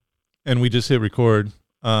and we just hit record.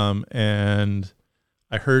 And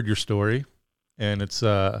I heard your story, and it's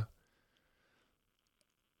a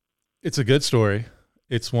good story.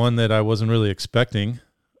 It's one that I wasn't really expecting.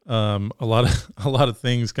 A lot of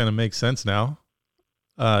things kind of make sense now.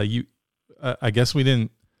 I guess we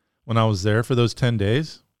didn't, when I was there for those 10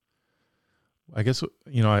 days, I guess,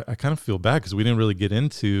 I kind of feel bad because we didn't really get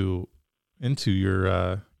into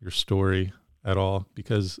your story at all,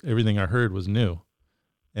 because everything I heard was new.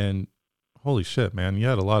 And holy shit, man, you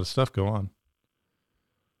had a lot of stuff go on.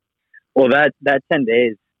 Well, that 10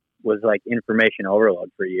 days was like information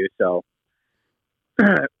overload for you. So,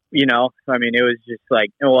 I mean, it was just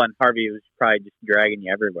like, and Harvey was probably just dragging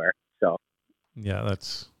you everywhere. So, yeah,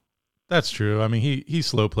 that's true. I mean, he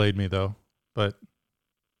slow played me though, but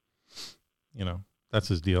that's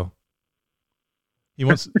his deal. He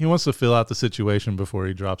wants to fill out the situation before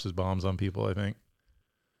he drops his bombs on people, I think.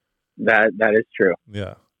 That is true.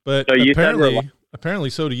 Yeah. But so apparently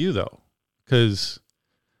so do you though. Cause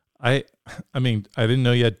I didn't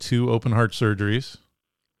know you had 2 open heart surgeries.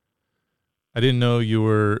 I didn't know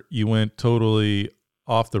you went totally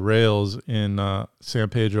off the rails in San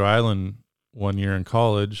Pedro Island one year in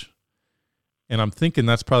college. And I'm thinking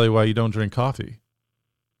that's probably why you don't drink coffee.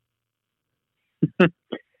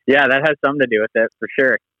 Yeah, that has something to do with it for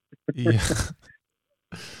sure. Yeah.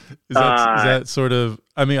 Is that sort of,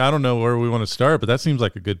 I mean, I don't know where we want to start, but that seems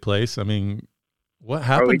like a good place. I mean, what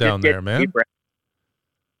happened down there, man?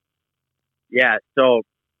 Yeah. So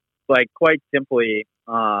like quite simply,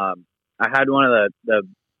 I had one of the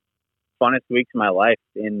funnest weeks of my life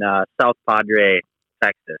in South Padre,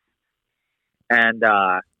 Texas. And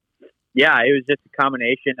it was just a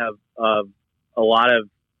combination of a lot of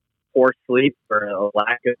poor sleep or a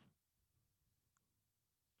lack of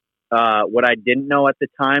what I didn't know at the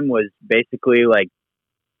time was basically like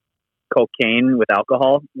cocaine with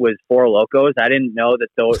alcohol was Four Locos. I didn't know that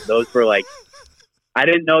those were like, I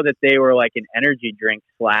didn't know that they were like an energy drink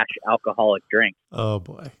 / alcoholic drink. Oh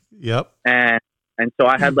boy. Yep. And so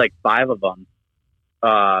I had like 5 of them.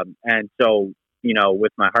 And so,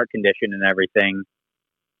 with my heart condition and everything,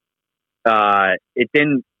 it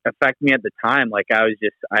didn't affect me at the time. Like I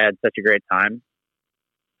had such a great time,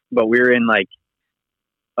 but we were in like,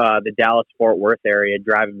 the Dallas Fort Worth area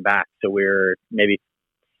driving back. So we were maybe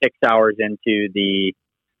 6 hours into the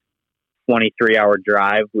 23-hour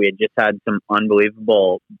drive. We had just had some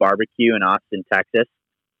unbelievable barbecue in Austin, Texas.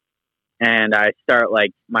 And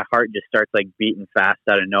my heart just starts like beating fast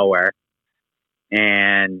out of nowhere.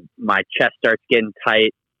 And my chest starts getting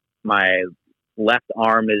tight. My left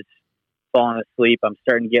arm is falling asleep. I'm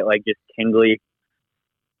starting to get like just tingly.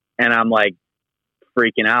 And I'm like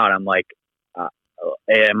freaking out. I'm like,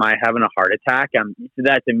 am I having a heart attack?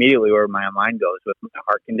 That's immediately where my mind goes with my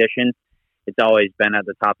heart condition. It's always been at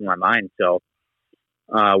the top of my mind. So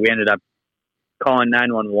we ended up calling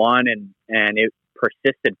 911 and it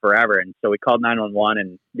persisted forever. And so we called 911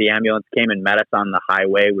 and the ambulance came and met us on the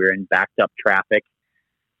highway. We were in backed up traffic,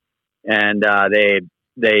 and they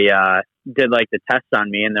did like the tests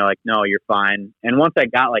on me, and they're like, "No, you're fine." And once I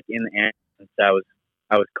got like in the ambulance,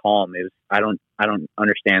 I was calm. It was I don't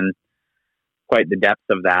understand quite the depths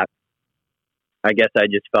of that. I guess I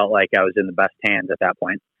just felt like I was in the best hands at that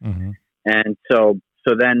point. Mm-hmm. And so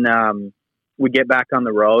then we get back on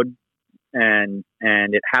the road, and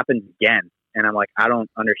it happens again. And I'm like, I don't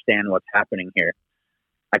understand what's happening here.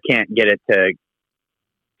 I can't get it to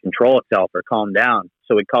control itself or calm down.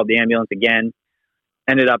 So we called the ambulance again,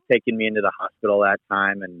 ended up taking me into the hospital that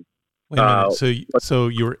time. And wait a minute. So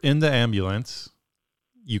you were in the ambulance.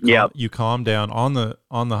 You calmed down on the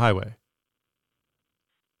highway.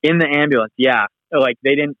 In the ambulance, yeah. Like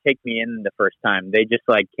they didn't take me in the first time. They just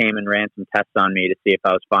like came and ran some tests on me to see if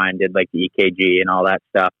I was fine. Did like the EKG and all that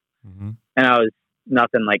stuff. Mm-hmm. And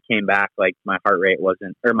nothing like came back. Like my heart rate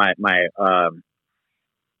wasn't, or my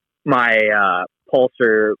pulse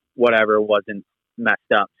or whatever wasn't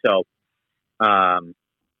messed up. So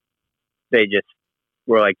they just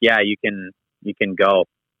were like, yeah, you can go.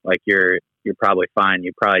 Like you're probably fine.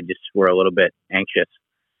 You probably just were a little bit anxious.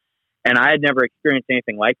 And I had never experienced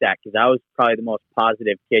anything like that because I was probably the most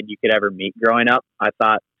positive kid you could ever meet growing up. I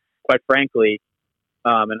thought, quite frankly,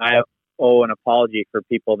 and I owe an apology for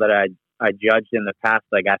people that I judged in the past.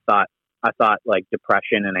 Like I thought like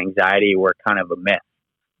depression and anxiety were kind of a myth.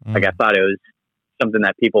 Mm. Like I thought it was something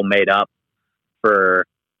that people made up for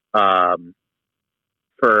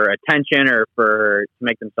attention or to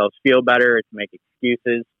make themselves feel better or to make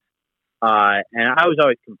excuses. And I was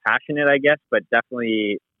always compassionate, I guess, but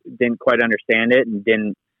definitely didn't quite understand it and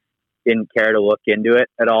didn't care to look into it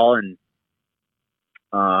at all. And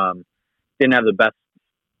didn't have the best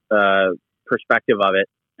perspective of it.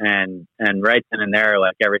 And right then and there,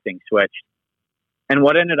 like everything switched. And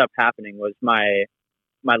what ended up happening was my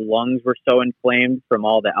lungs were so inflamed from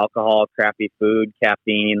all the alcohol, crappy food,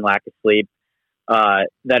 caffeine, lack of sleep, that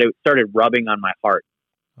it started rubbing on my heart.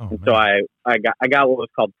 Oh, And man. so I got what was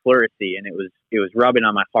called pleurisy, and it was rubbing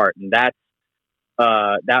on my heart, and that's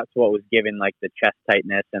what was giving like the chest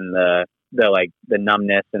tightness and the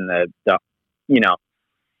numbness and the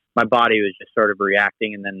my body was just sort of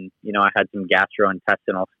reacting, and then I had some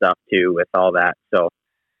gastrointestinal stuff too with all that. So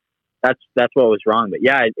that's what was wrong. But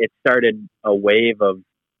yeah, it started a wave of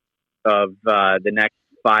the next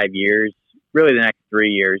 5 years, really the next 3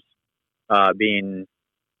 years, being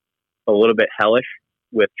a little bit hellish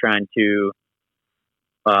with trying to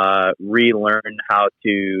relearn how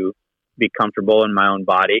to be comfortable in my own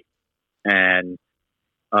body and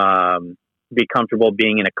be comfortable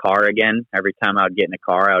being in a car again. Every time I would get in a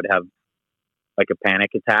car, I would have like a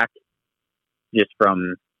panic attack just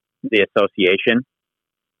from the association.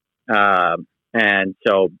 And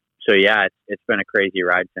so yeah, it's been a crazy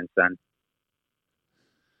ride since then.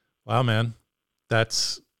 Wow, man.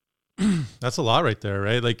 That's a lot right there,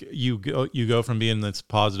 right? Like you go from being this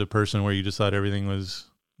positive person where you just thought everything was,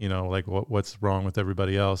 like what's wrong with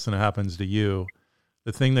everybody else, and it happens to you.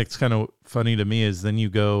 The thing that's kind of funny to me is then you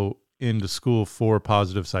go into school for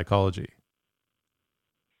positive psychology.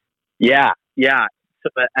 Yeah. So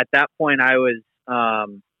at that point I was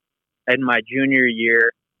in my junior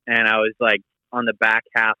year, and I was like on the back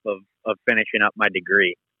half of finishing up my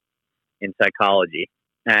degree in psychology.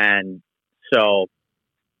 And so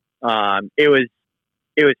it was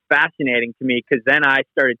fascinating to me, because then I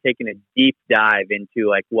started taking a deep dive into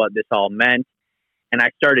like what this all meant, and I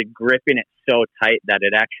started gripping it so tight that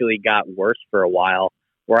it actually got worse for a while,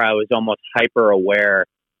 where I was almost hyper aware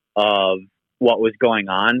of what was going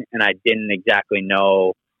on, and I didn't exactly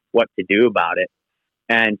know what to do about it.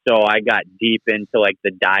 And so I got deep into like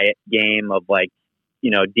the diet game of like,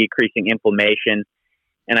 decreasing inflammation.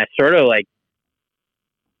 And I sort of like,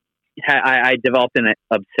 I developed an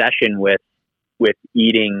obsession with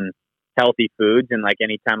eating healthy foods. And like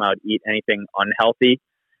anytime I would eat anything unhealthy,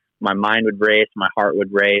 my mind would race, my heart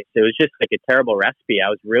would race. It was just like a terrible recipe. I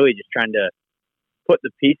was really just trying to put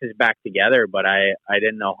the pieces back together, but I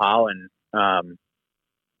didn't know how. And so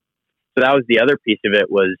that was the other piece of it,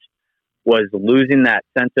 was losing that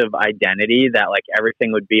sense of identity that like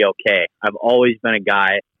everything would be okay. I've always been a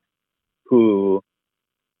guy who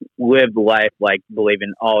lived life like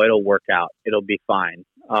believing, oh, it'll work out, it'll be fine.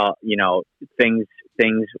 Things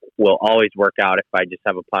will always work out if I just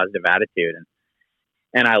have a positive attitude.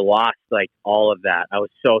 And I lost like all of that. I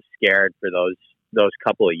was so scared for those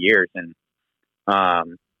couple of years. And I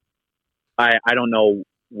don't know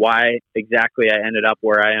why exactly I ended up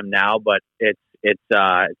where I am now, but it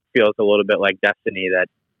feels a little bit like destiny that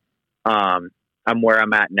I'm where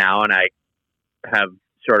I'm at now, and I have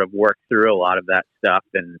sort of worked through a lot of that stuff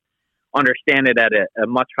and understand it at a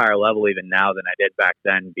much higher level even now than I did back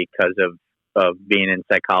then, because of being in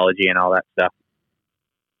psychology and all that stuff.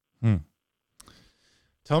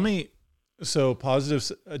 Tell me, so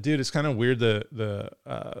positive, dude, it's kind of weird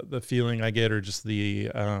the feeling I get, or just the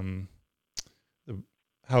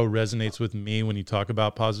how it resonates with me when you talk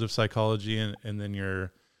about positive psychology, and then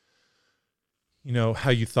how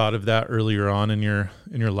you thought of that earlier on in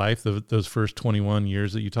your life, those first 21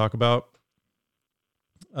 years that you talk about.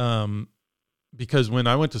 Because when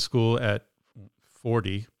I went to school at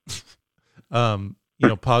 40,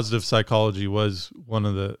 positive psychology was one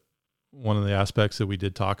of the aspects that we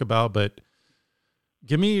did talk about, but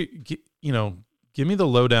give me the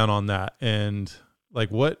lowdown on that. And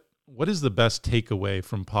like, what is the best takeaway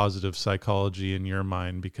from positive psychology in your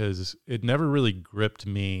mind? Because it never really gripped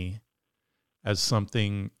me as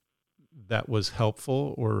something that was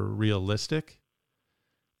helpful or realistic.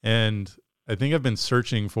 And I think I've been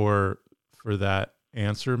searching for that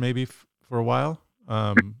answer maybe for a while.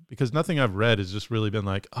 Because nothing I've read has just really been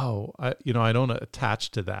like, oh, I don't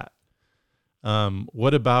attach to that.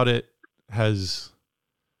 What about it has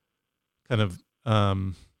kind of,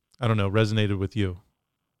 I don't know, resonated with you?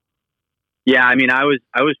 Yeah. I mean, I was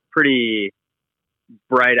pretty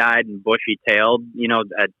bright-eyed and bushy-tailed,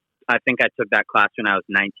 I think I took that class when I was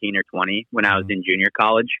 19 or 20, when I was in junior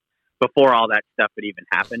college, before all that stuff had even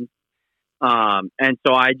happened. And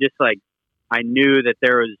so I just I knew that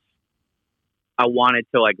I wanted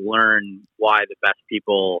to learn why the best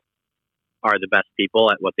people are the best people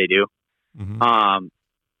at what they do. Mm-hmm.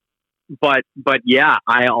 But yeah,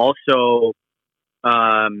 I also,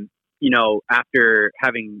 after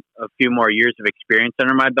having a few more years of experience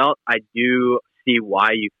under my belt, I do see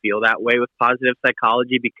why you feel that way with positive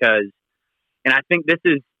psychology, because, and I think this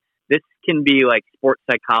can be like sports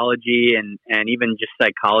psychology and even just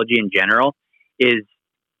psychology in general, is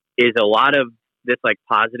a lot of this like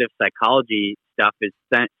positive psychology stuff is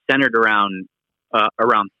centered around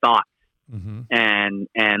thoughts and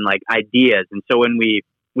like ideas. And so when we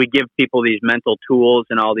give people these mental tools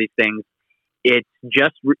and all these things,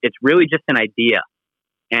 it's really just an idea.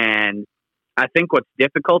 And I think what's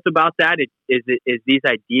difficult about that is these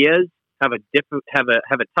ideas have a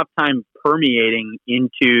tough time permeating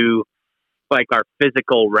into like our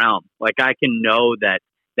physical realm. Like I can know that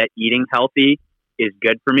eating healthy is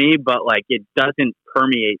good for me, but like it doesn't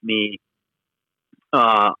permeate me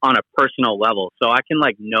on a personal level. So I can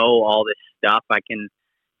like know all this stuff. I can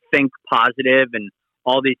think positive and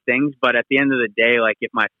all these things, but at the end of the day, like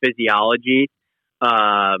if my physiology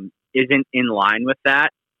isn't in line with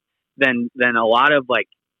that, then a lot of like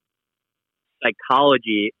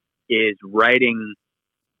psychology is writing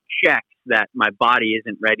checks that my body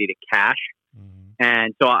isn't ready to cash.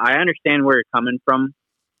 And so I understand where you're coming from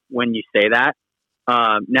when you say that.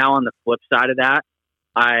 Now on the flip side of that,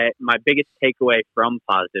 my biggest takeaway from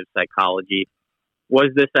positive psychology was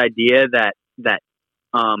this idea that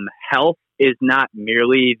health is not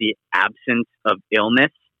merely the absence of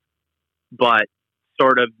illness, but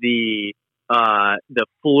sort of the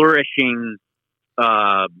flourishing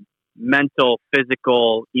mental,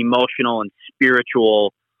 physical, emotional, and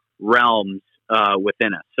spiritual realms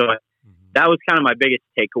within us. So that was kind of my biggest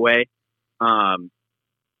takeaway. And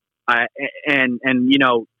you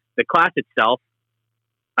know, the class itself,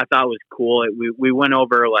 I thought was cool. We went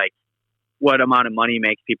over like what amount of money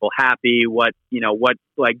makes people happy, what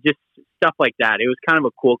like just stuff like that. It was kind of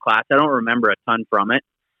a cool class. I don't remember a ton from it,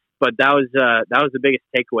 but that was the biggest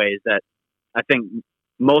takeaway, is that I think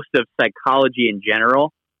most of psychology in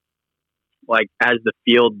general, like as the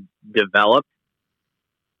field developed,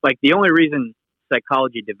 like the only reason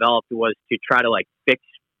psychology developed was to try to like fix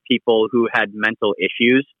people who had mental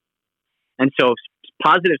issues. And so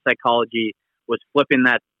positive psychology was flipping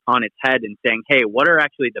that on its head and saying, hey, what are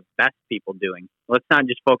actually the best people doing? Let's not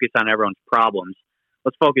just focus on everyone's problems.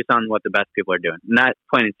 Let's focus on what the best people are doing. And that,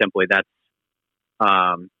 plain and simply, that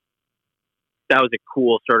was a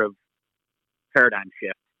cool sort of paradigm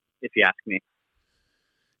shift, if you ask me.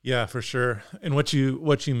 Yeah, for sure. And what you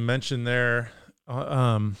mentioned there,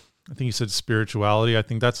 I think you said spirituality. I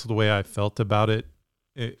think that's the way I felt about it.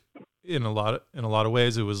 In a lot of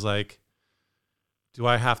ways, it was like, do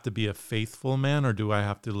I have to be a faithful man, or do I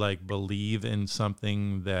have to like believe in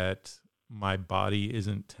something that my body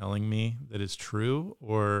isn't telling me that is true?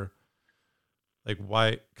 Or like,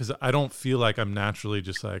 why? Because I don't feel like I'm naturally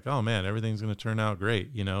just like, oh man, everything's going to turn out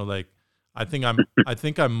great. You know, like I think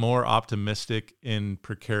I'm more optimistic in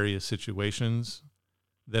precarious situations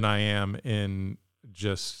than I am in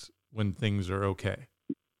just when things are okay.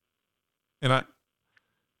 And I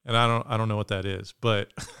don't know what that is,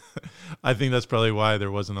 but I think that's probably why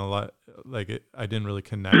there wasn't a lot, like I didn't really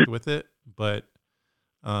connect with it. But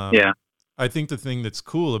yeah, I think the thing that's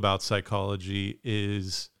cool about psychology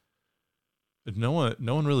is that no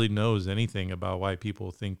one really knows anything about why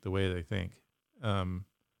people think the way they think.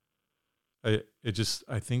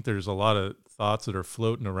 I think there's a lot of thoughts that are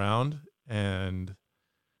floating around, and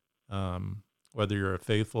whether you're a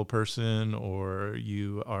faithful person or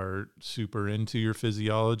you are super into your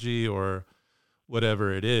physiology or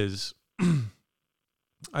whatever it is,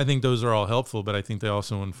 I think those are all helpful, but I think they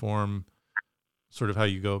also inform sort of how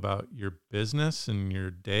you go about your business and your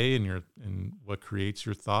day and what creates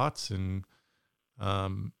your thoughts. And,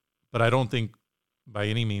 but I don't think by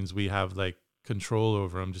any means we have like control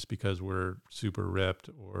over them just because we're super ripped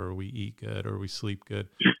or we eat good or we sleep good.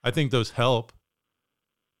 I think those help,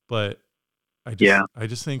 but I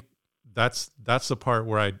just think that's the part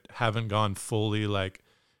where I haven't gone fully like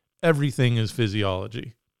everything is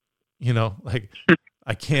physiology, you know, like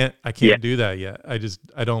I can't do that yet.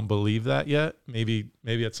 I don't believe that yet. Maybe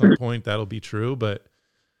at some point that'll be true. But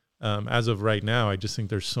as of right now, I just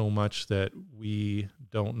think there's so much that we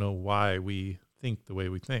don't know why we think the way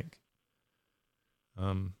we think.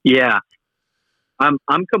 Yeah,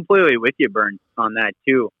 I'm completely with you, Burns, on that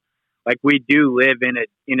too. Like we do live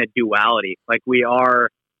in a duality. Like we are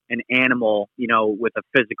an animal, you know, with a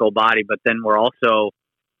physical body, but then we're also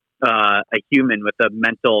a human with a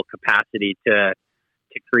mental capacity to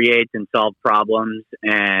create and solve problems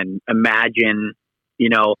and imagine, you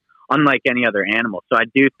know, unlike any other animal. So I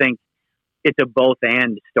do think it's a both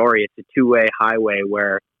and story. It's a two-way highway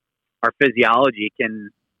where our physiology can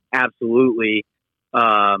absolutely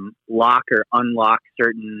lock or unlock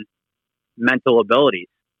certain mental abilities.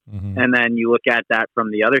 Mm-hmm. And then you look at that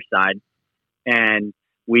from the other side, and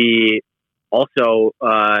we also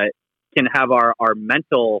can have our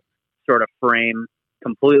mental sort of frame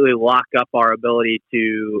completely lock up our ability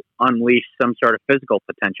to unleash some sort of physical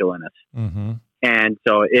potential in us. Mm-hmm. And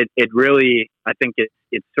so it really, I think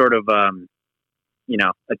it's sort of, you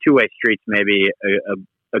know, a two-way street's maybe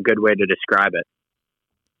a good way to describe it.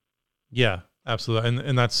 Yeah, absolutely.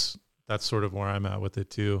 And that's sort of where I'm at with it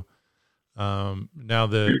too. Now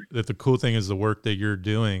the cool thing is the work that you're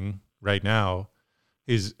doing right now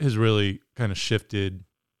has really kind of shifted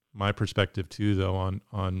my perspective too, though,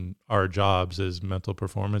 on our jobs as mental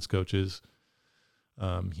performance coaches,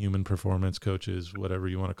 human performance coaches, whatever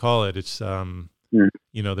you want to call it. It's,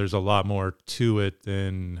 you know, there's a lot more to it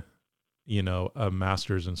than, you know, a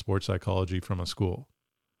master's in sports psychology from a school.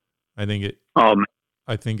 I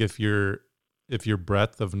think if your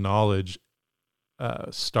breadth of knowledge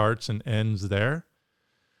starts and ends there,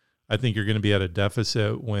 I think you're going to be at a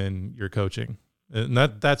deficit when you're coaching. And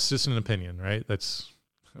that's just an opinion, right? That's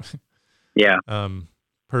yeah.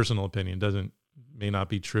 Personal opinion may not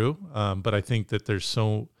be true. But I think that there's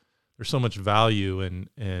so much value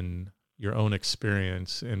in your own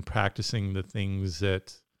experience and practicing the things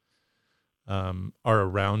that are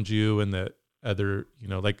around you, and that other, you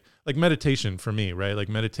know, like meditation for me, right? Like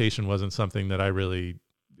meditation wasn't something that I really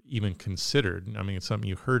even considered. I mean, it's something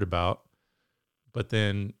you heard about, but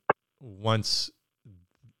then once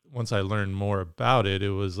I learned more about it, it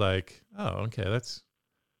was like, oh, okay, that's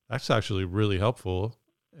actually really helpful,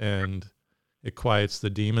 and it quiets the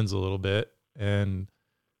demons a little bit. And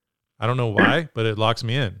I don't know why, but it locks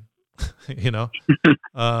me in, you know?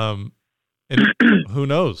 And who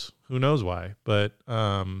knows why, but,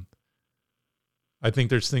 I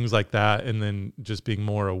think there's things like that. And then just being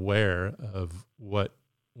more aware of what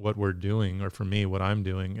we're doing, or for me, what I'm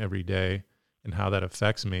doing every day and how that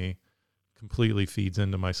affects me, completely feeds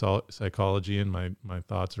into my psychology and my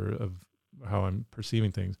thoughts of how I'm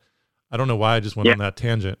perceiving things. I don't know why I just went on that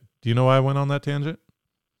tangent. Do you know why I went on that tangent?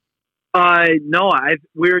 No,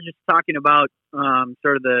 we were just talking about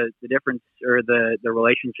sort of the difference, or the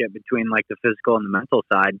relationship between like the physical and the mental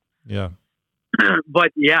side. Yeah.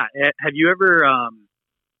 But yeah, have you ever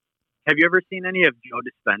seen any of Joe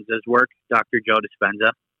Dispenza's work, Dr. Joe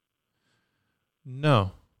Dispenza?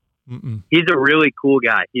 No. Mm-mm. He's a really cool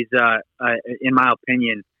guy. He's in my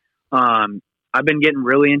opinion, I've been getting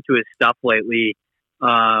really into his stuff lately.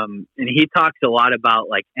 And he talks a lot about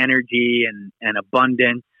like energy and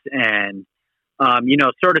abundance and, you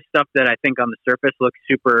know, sort of stuff that I think on the surface looks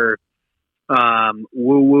super,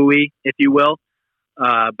 woo-woo-y, if you will.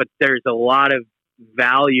 But there's a lot of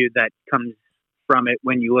value that comes from it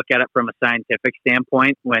when you look at it from a scientific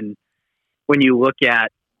standpoint, when you look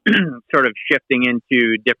at sort of shifting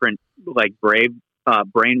into different like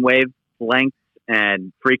brainwave lengths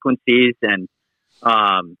and frequencies, and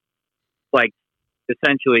like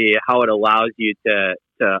essentially how it allows you to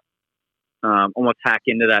almost hack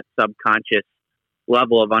into that subconscious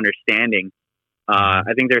level of understanding.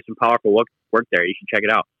 I think there's some powerful work there. You should check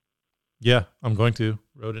it out. Yeah, I'm going to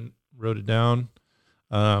wrote it down.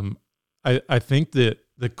 I think that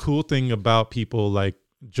the cool thing about people like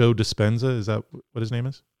Joe Dispenza, is that what his name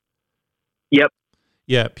is? Yep.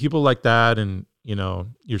 Yeah, people like that, and you know,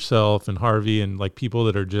 yourself and Harvey, and like people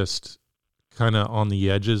that are just kind of on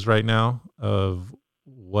the edges right now of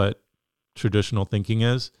what traditional thinking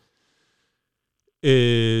is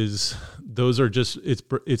those are just,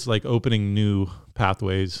 it's like opening new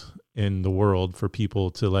pathways in the world for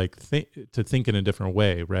people to like think in a different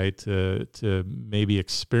way, right? To maybe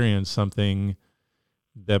experience something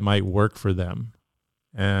that might work for them.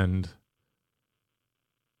 And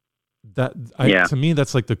to me,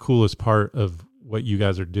 that's like the coolest part of what you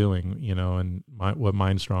guys are doing, you know, and what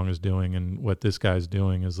Mindstrong is doing and what this guy's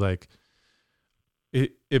doing is like,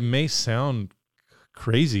 it may sound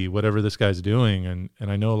crazy, whatever this guy's doing. And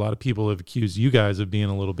I know a lot of people have accused you guys of being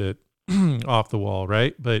a little bit off the wall,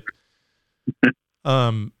 right? But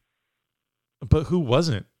who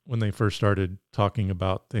wasn't when they first started talking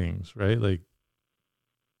about things, right? Like,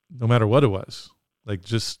 no matter what it was, like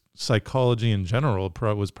just psychology in general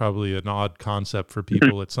was probably an odd concept for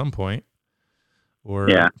people at some point, or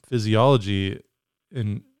physiology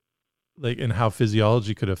and how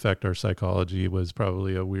physiology could affect our psychology was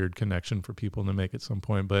probably a weird connection for people to make at some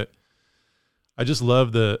point. But I just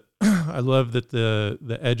love I love that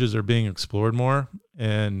the edges are being explored more,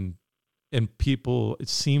 and people, it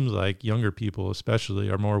seems like younger people especially,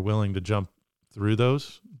 are more willing to jump through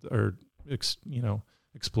those, or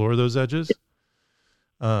explore those edges.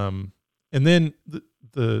 And then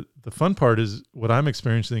the fun part is what I'm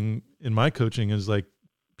experiencing in my coaching is like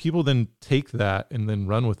people then take that and then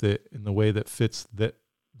run with it in the way that fits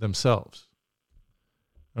themselves.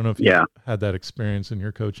 I don't know if you've had that experience in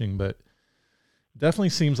your coaching, but it definitely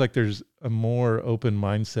seems like there's a more open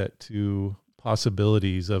mindset to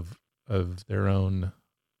possibilities of their own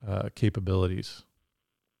capabilities.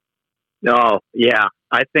 Oh, yeah.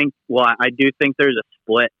 I do think there's a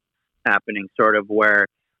split happening, sort of, where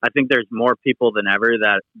I think there's more people than ever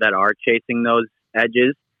that are chasing those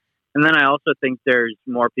edges. And then I also think there's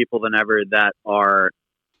more people than ever that are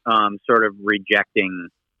sort of rejecting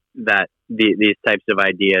these types of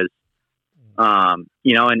ideas. And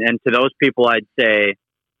to those people, I'd say,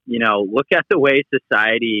 look at the way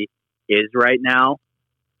society is right now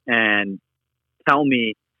and tell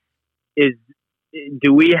me,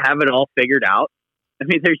 do we have it all figured out? I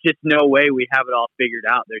mean, there's just no way we have it all figured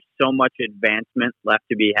out. There's so much advancement left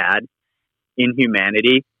to be had in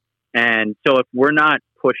humanity. And so if we're not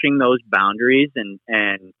pushing those boundaries and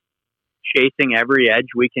chasing every edge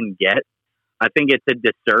we can get, I think it's a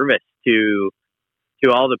disservice to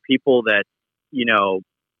all the people that,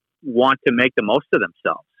 want to make the most of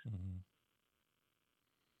themselves.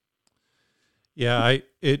 Yeah,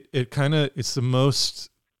 it's the most,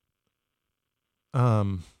 I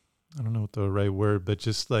don't know what the right word, but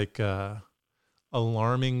just like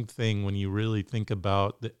alarming thing when you really think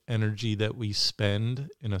about the energy that we spend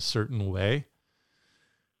in a certain way.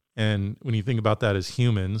 And when you think about that as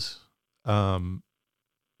humans, man,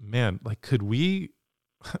 like, could we,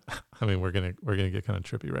 I mean, we're going to get kind of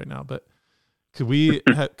trippy right now, but could we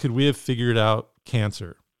have figured out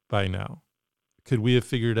cancer by now? Could we have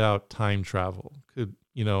figured out time travel? Could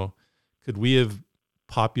we have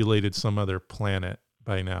populated some other planet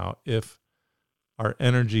by now if our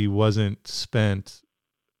energy wasn't spent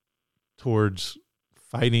towards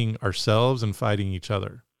fighting ourselves and fighting each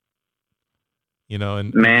other?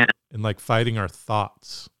 And like fighting our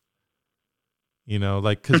thoughts,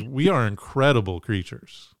 like, because we are incredible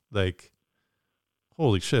creatures. Like,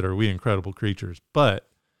 holy shit, are we incredible creatures? But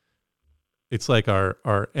it's like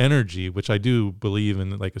our energy, which I do believe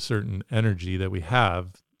in, like a certain energy that we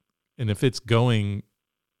have. And if it's going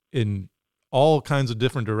in all kinds of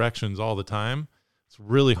different directions all the time, it's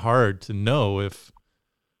really hard to know if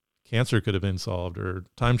cancer could have been solved or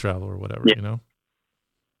time travel or whatever,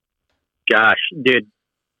 Gosh, dude.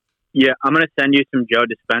 Yeah, I'm going to send you some Joe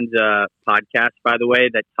Dispenza podcasts, by the way,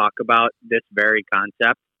 that talk about this very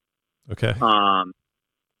concept. Okay.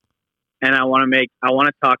 And I want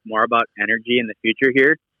to talk more about energy in the future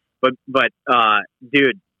here. But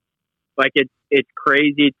dude, like, it's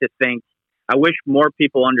crazy to think. I wish more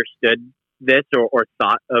people understood this or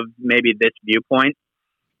thought of maybe this viewpoint,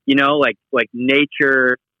 like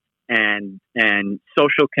nature and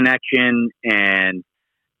social connection and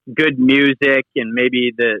good music and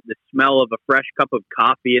maybe the smell of a fresh cup of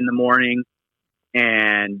coffee in the morning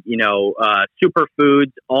and,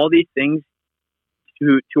 superfoods, all these things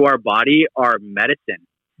to our body are medicine.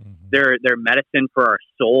 Mm-hmm. They're medicine for our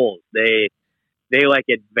souls. They like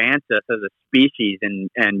advance us as a species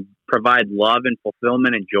and provide love and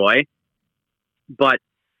fulfillment and joy. But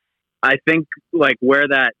I think like where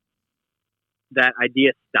that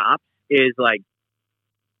idea stops is like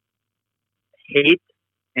hate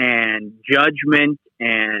and judgment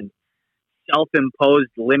and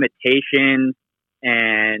self-imposed limitation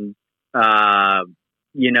and,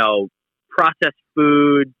 processed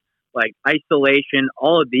food, like isolation,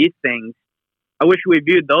 all of these things. I wish we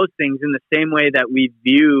viewed those things in the same way that we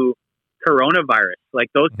view coronavirus. Like,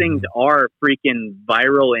 those things are freaking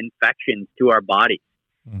viral infections to our bodies.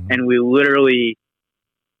 Mm-hmm. And we literally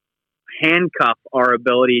handcuff our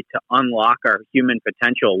ability to unlock our human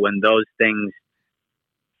potential when those things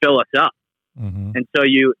fill us up. Mm-hmm. And so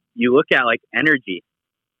you look at like energy.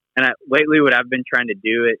 And lately what I've been trying to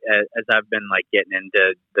do as I've been like getting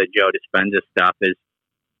into the Joe Dispenza stuff is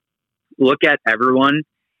look at everyone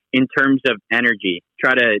in terms of energy.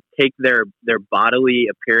 Try to take their bodily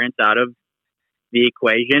appearance out of the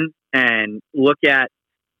equation and look at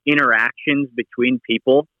interactions between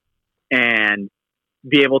people and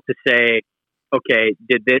be able to say, okay,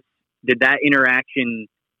 did that interaction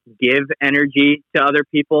give energy to other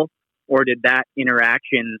people, or did that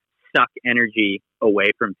interaction suck energy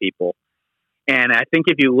away from people? And I think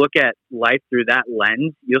if you look at life through that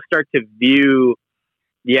lens, you'll start to view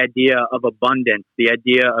the idea of abundance, the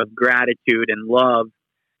idea of gratitude and love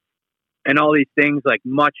and all these things like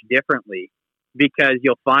much differently, because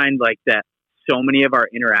you'll find like that so many of our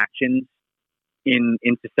interactions in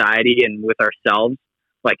society and with ourselves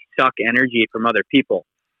like suck energy from other people.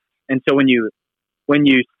 And so when you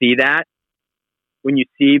see that, when you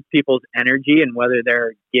see people's energy and whether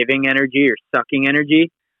they're giving energy or sucking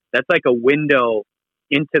energy, That's like a window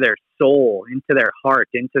into their soul, into their heart,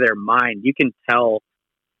 into their mind. You can tell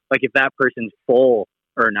like if that person's full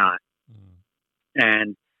or not.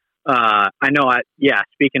 And I know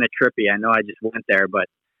speaking of trippy, I know I just went there, but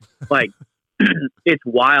like it's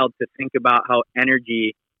wild to think about how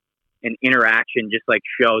energy and interaction just like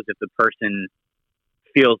shows if the person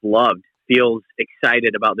feels loved, feels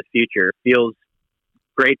excited about the future, feels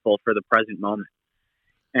grateful for the present moment.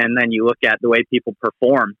 And then you look at the way people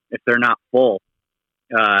perform. If they're not full,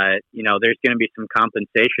 there's going to be some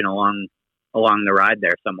compensation along the ride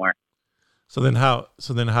there somewhere. So then how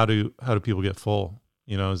do people get full?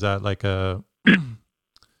 Is that like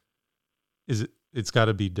it's got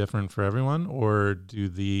to be different for everyone, or do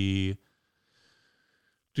the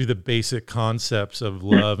basic concepts of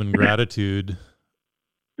love and gratitude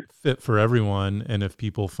fit for everyone? And if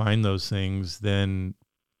people find those things, then,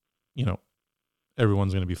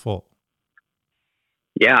 everyone's going to be full.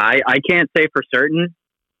 Yeah. I can't say for certain,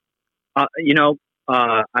 I'm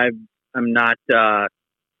not,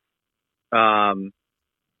 I'm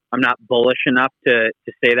not bullish enough to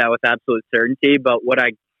say that with absolute certainty, but what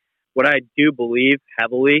I do believe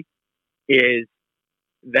heavily is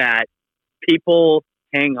that people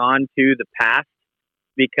hang on to the past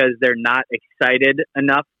because they're not excited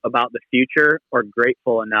enough about the future or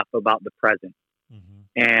grateful enough about the present. Mm-hmm.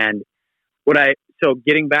 And so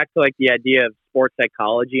getting back to like the idea of sports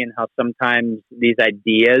psychology and how sometimes these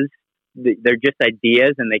ideas, they're just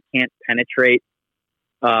ideas and they can't penetrate,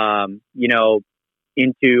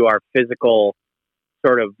 into our physical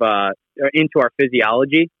sort of, into our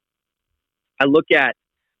physiology. I look at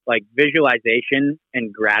like visualization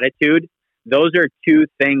and gratitude. Those are two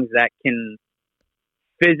things that can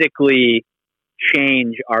physically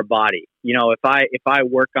change our body. If I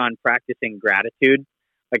work on practicing gratitude,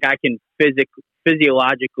 like I can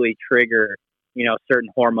physiologically trigger, certain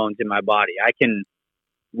hormones in my body. I can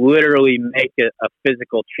literally make a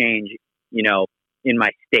physical change, in my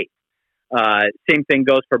state. Same thing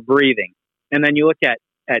goes for breathing. And then you look at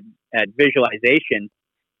visualization.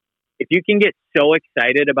 If you can get so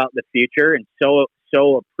excited about the future and so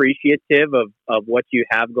appreciative of what you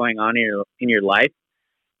have going on in your life,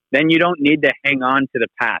 then you don't need to hang on to the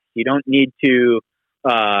past. You don't need to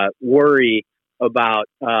worry about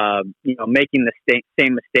making the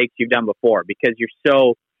same mistakes you've done before, because you're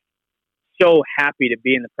so happy to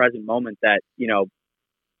be in the present moment that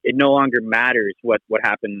it no longer matters what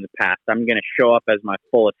happened in the past. I'm going to show up as my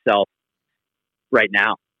fullest self right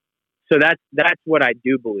now. So that's what I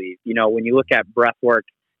do believe. When you look at breath work,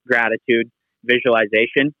 gratitude,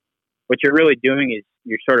 visualization, what you're really doing is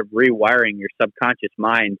you're sort of rewiring your subconscious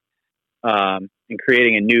mind, and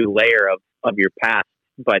creating a new layer of your past,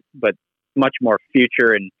 but much more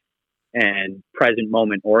future and present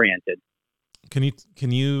moment oriented.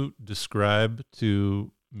 Can you describe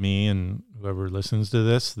to me and whoever listens to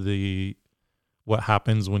this what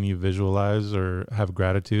happens when you visualize or have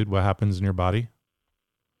gratitude? What happens in your body?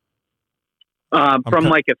 From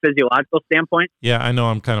like a physiological standpoint? Yeah, I know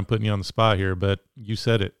I'm kind of putting you on the spot here, but you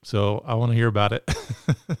said it, so I want to hear about it.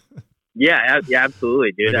 Yeah,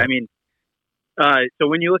 absolutely, dude. Okay. I mean, so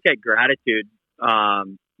when you look at gratitude,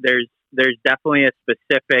 there's definitely a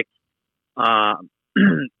specific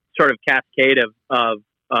sort of cascade of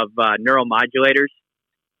neuromodulators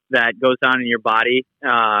that goes on in your body,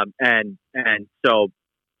 and so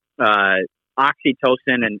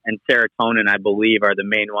oxytocin and serotonin, I believe, are the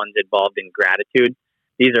main ones involved in gratitude.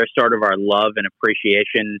 These are sort of our love and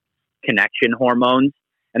appreciation connection hormones,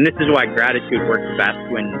 and this is why gratitude works best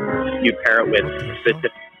when you pair it with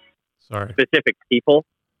specific people.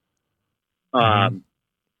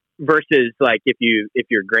 Versus like if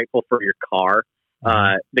you're grateful for your car,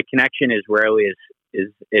 the connection is rarely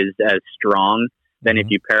as strong than if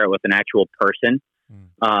you pair it with an actual person,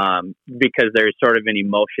 because there's sort of an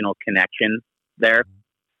emotional connection there.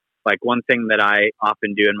 Like one thing that I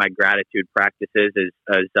often do in my gratitude practices is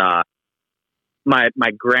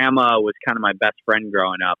my grandma was kind of my best friend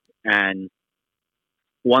growing up, and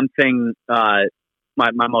one thing,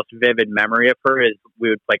 my most vivid memory of her is we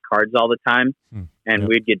would play cards all the time, and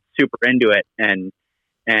we'd get super into it, and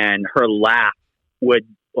her laugh would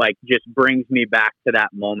like just brings me back to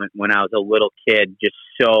that moment when I was a little kid, just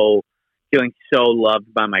feeling so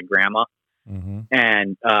loved by my grandma.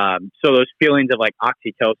 And so those feelings of like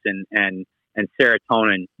oxytocin and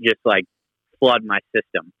serotonin just like flood my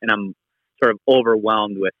system, and I'm sort of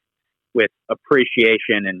overwhelmed with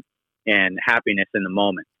appreciation and happiness in the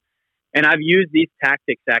moment. And I've used these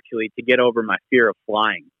tactics actually to get over my fear of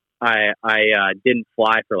flying. I didn't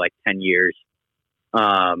fly for like 10 years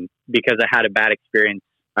because I had a bad experience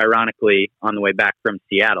ironically, on the way back from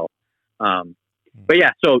Seattle. But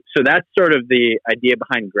yeah, so that's sort of the idea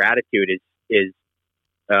behind gratitude is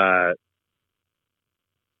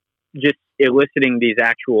just eliciting these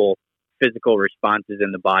actual physical responses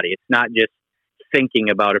in the body. It's not just thinking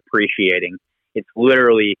about appreciating. It's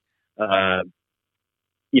literally,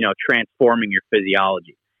 transforming your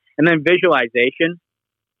physiology. And then visualization,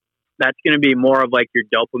 that's going to be more of like your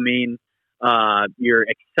dopamine, your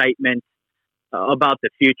excitement about the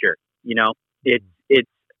future.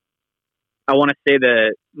 I want to say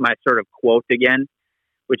my sort of quote again,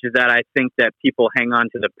 which is that I think that people hang on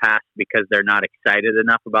to the past because they're not excited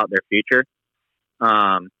enough about their future.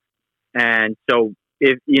 And so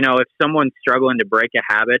if someone's struggling to break a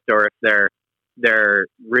habit, or if they're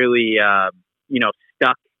really,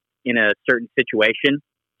 stuck in a certain situation,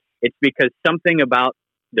 it's because something about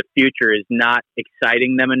the future is not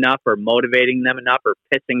exciting them enough, or motivating them enough, or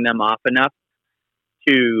pissing them off enough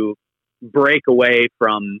to break away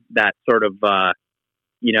from that sort of,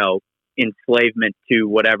 enslavement to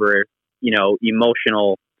whatever,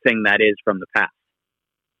 emotional thing that is from the past.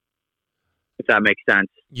 If that makes sense.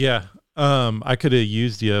 Yeah. I could have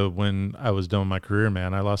used you when I was done with my career,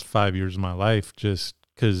 man. I lost 5 years of my life just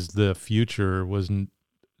because the future was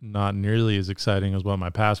not nearly as exciting as what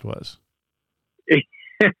my past was.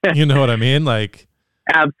 You know what I mean? Like,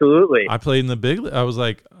 absolutely. I played in the big. I was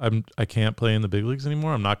like, I can't play in the big leagues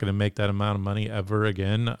anymore. I'm not going to make that amount of money ever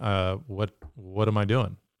again. What am I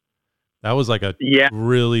doing? That was like a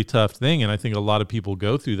really tough thing, and I think a lot of people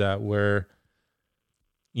go through that where,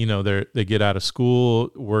 they get out of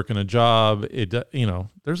school, working a job.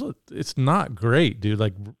 It's not great, dude.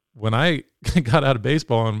 Like when I got out of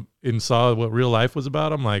baseball and saw what real life was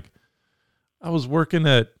about, I'm like, I was working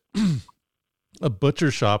at a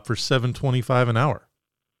butcher shop for $7.25 an hour.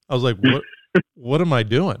 I was like, what am I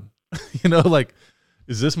doing? Like,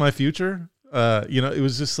 is this my future? It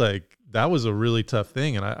was just like, that was a really tough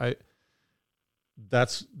thing. And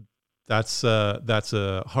that's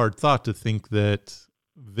a hard thought, to think that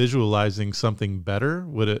visualizing something better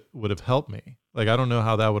would have helped me. Like, I don't know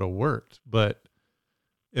how that would have worked, but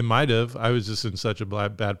it might have. I was just in such a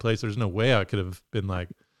bad place. There's no way I could have been like,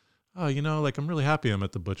 oh, like, I'm really happy I'm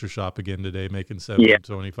at the butcher shop again today, making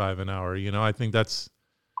 $7.25 an hour. I think that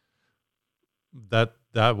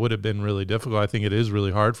would have been really difficult. I think it is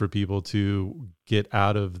really hard for people to get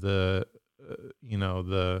out of the,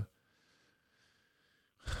 the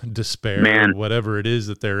despair, or whatever it is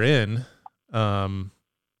that they're in.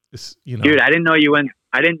 Dude, I didn't know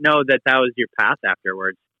I didn't know that was your path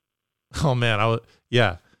afterwards. Oh man.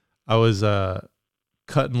 I was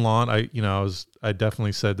cutting lawn. I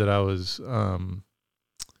definitely said that I was,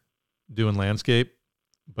 doing landscape,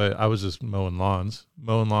 but I was just mowing lawns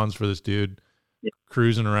for this dude,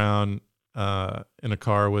 cruising around, in a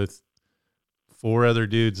car with 4 other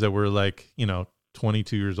dudes that were like,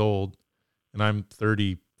 22 years old, and I'm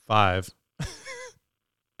 35.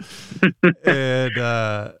 And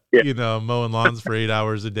mowing lawns for 8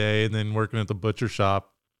 hours a day, and then working at the butcher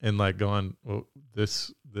shop, and like going, well,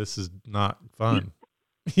 this is not fun.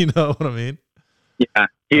 You know what I mean? Yeah.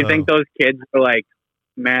 Do you think those kids were like,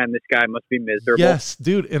 man, this guy must be miserable? Yes,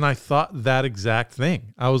 dude. And I thought that exact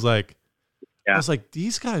thing. I was like,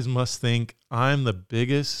 these guys must think I'm the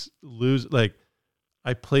biggest loser. Like,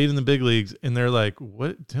 I played in the big leagues, and they're like,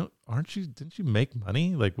 what? Didn't you make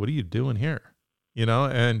money? Like, what are you doing here?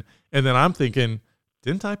 And then I'm thinking,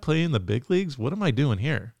 didn't I play in the big leagues? What am I doing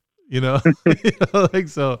here? Like,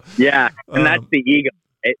 so. Yeah. And that's the ego.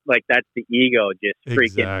 Like, that's the ego just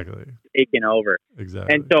freaking taking over.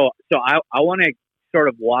 Exactly. And so I want to sort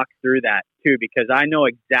of walk through that too, because I know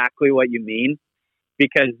exactly what you mean,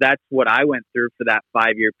 because that's what I went through for that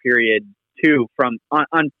 5-year period too, from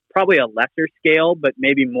on probably a lesser scale, but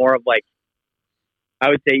maybe more of like, I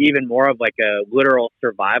would say even more of like a literal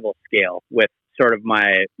survival scale, with sort of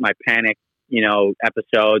my panic,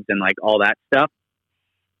 episodes and like all that stuff,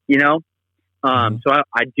 So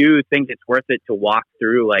I do think it's worth it to walk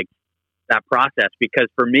through like that process, because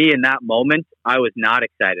for me in that moment, I was not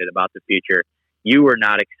excited about the future. You were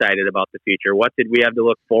not excited about the future. What did we have to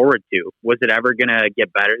look forward to? Was it ever going to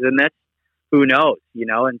get better than this? Who knows,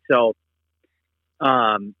 And so,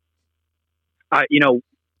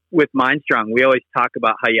 with Mindstrong, we always talk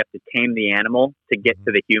about how you have to tame the animal to get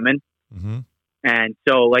to the human. Mm-hmm. And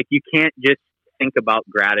so like, you can't just think about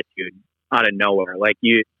gratitude out of nowhere. Like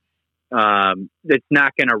it's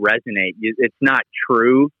not going to resonate. It's not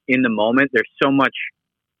true in the moment. There's so much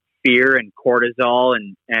fear and cortisol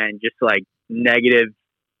and just like negative,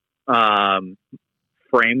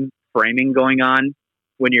 framing going on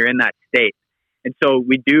when you're in that state. And so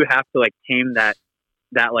we do have to like tame that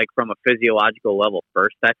that like from a physiological level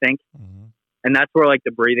first, I think. Mm-hmm. And that's where like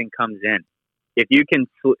the breathing comes in. If you can,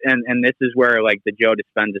 and this is where like the Joe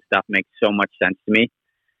Dispenza stuff makes so much sense to me,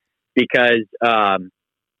 because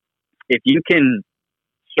if you can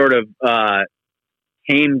sort of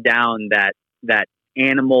tame down that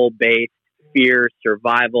animal based fear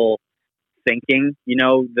survival thinking, you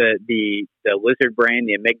know, the lizard brain,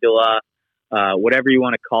 the amygdala, whatever you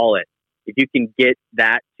want to call it, if you can get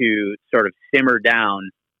that to sort of simmer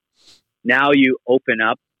down, now you open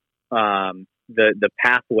up the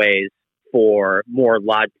pathways for more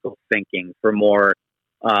logical thinking, for more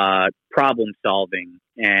problem solving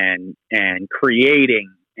and creating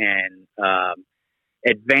and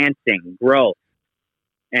advancing growth.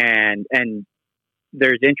 And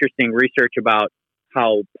there's interesting research about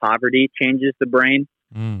how poverty changes the brain.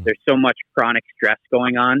 There's so much chronic stress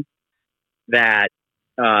going on that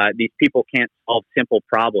these people can't solve simple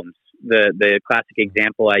problems. The classic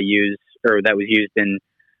example I use, or that was used in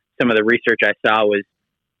some of the research I saw, was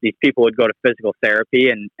these people would go to physical therapy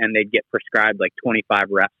and they'd get prescribed like 25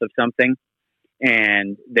 reps of something,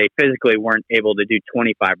 and they physically weren't able to do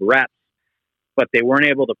 25 reps, but they weren't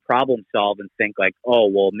able to problem solve and think like, oh,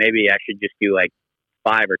 well, maybe I should just do like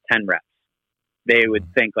 5 or 10 reps. They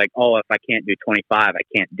would think like, oh, if I can't do 25, I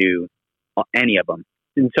can't do any of them.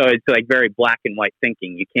 And so it's like very black and white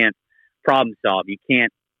thinking. You can't problem solve. You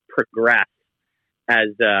can't progress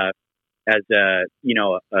as a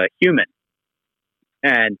human.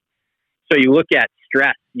 And so you look at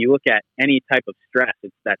stress, you look at any type of stress,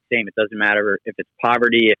 it's that same. It doesn't matter if it's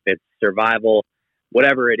poverty, if it's survival,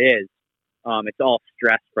 whatever it is, it's all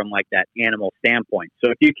stress from like that animal standpoint. So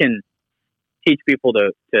if you can teach people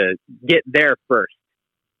to get there first,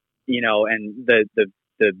 you know, and the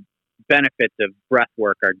benefits of breath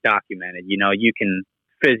work are documented, you know, you can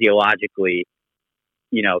physiologically,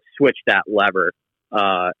 you know, switch that lever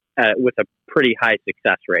with a pretty high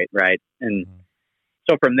success rate, right? And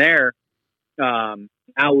so from there,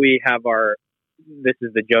 now we have this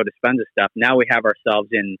is the Joe Dispenza stuff. Now we have ourselves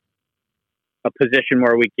in a position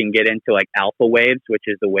where we can get into like alpha waves, which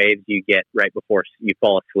is the waves you get right before you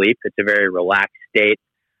fall asleep. It's a very relaxed state.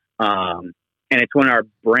 And it's when our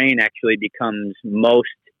brain actually becomes most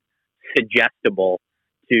suggestible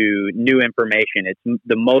to new information. It's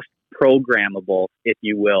the most programmable, if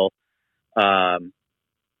you will, as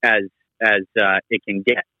it can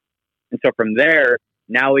get. And so from there,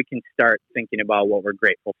 now we can start thinking about what we're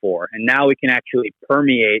grateful for. And now we can actually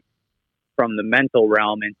permeate from the mental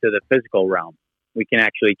realm into the physical realm. We can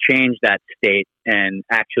actually change that state and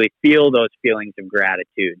actually feel those feelings of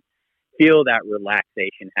gratitude, feel that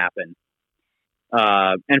relaxation happen.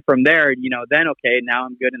 And from there, you know, then, okay, now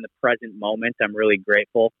I'm good in the present moment. I'm really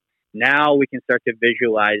grateful. Now we can start to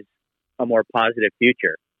visualize a more positive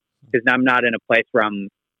future, because I'm not in a place where I'm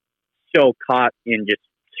so caught in just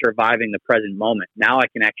surviving the present moment. Now I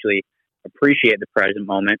can actually appreciate the present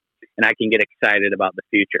moment, and I can get excited about the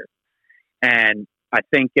future. And I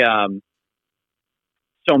think so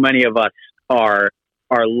many of us are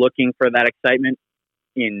looking for that excitement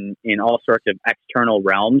in all sorts of external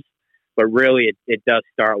realms, but really it does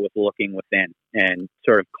start with looking within and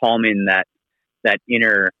sort of calming that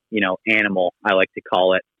inner, you know, animal, I like to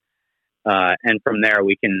call it. And from there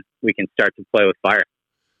we can start to play with fire.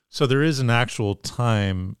 So there is an actual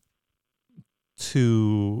time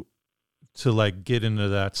to like get into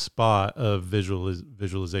that spot of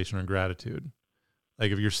visualization or gratitude.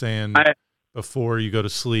 Like if you're saying before you go to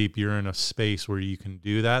sleep, you're in a space where you can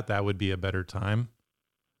do that, that would be a better time.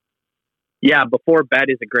 Yeah, before bed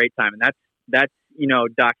is a great time, and that's you know,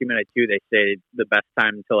 documented too. They say the best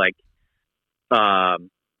time to like,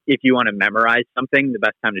 if you want to memorize something, the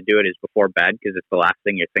best time to do it is before bed, because it's the last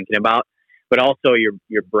thing you're thinking about. But also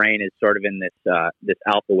your brain is sort of in this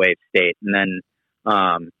alpha wave state, and then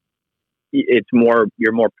it's more,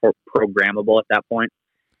 you're more programmable at that point.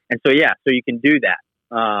 And so yeah, so you can do that.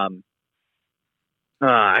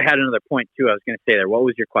 I had another point too. I was going to say there. What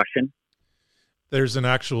was your question? There's an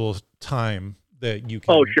actual time that you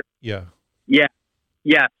can. Oh, sure. Yeah.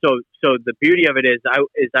 So the beauty of it is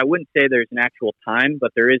I wouldn't say there's an actual time,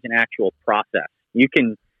 but there is an actual process. You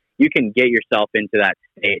can get yourself into that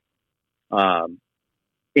state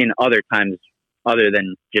in other times other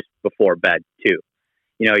than just before bed too.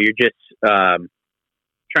 You know, you're just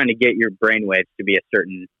trying to get your brain waves to be a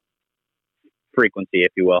certain frequency,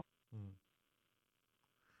 if you will.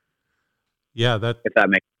 Yeah, if that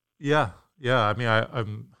makes. Yeah. I mean, I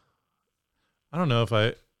don't know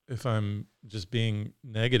if I'm just being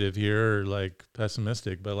negative here or like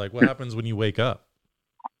pessimistic, but like, what happens when you wake up?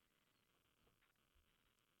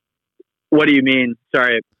 What do you mean?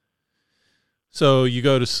 Sorry. So you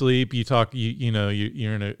go to sleep, you talk,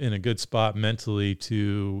 you're in a good spot mentally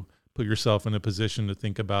to put yourself in a position to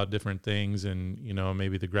think about different things, and,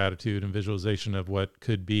 maybe the gratitude and visualization of what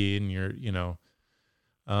could be, and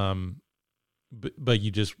but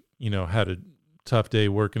you just, had a tough day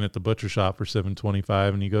working at the butcher shop for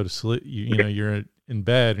 725, and you go to sleep, you're in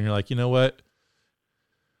bed and you're like, you know what?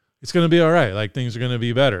 It's going to be all right. Like, things are going to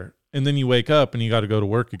be better. And then you wake up and you got to go to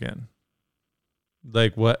work again.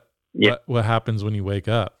 Like, what happens when you wake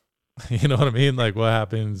up? You know what I mean? Like, what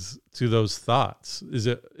happens to those thoughts?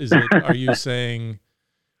 Are you saying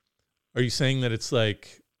that it's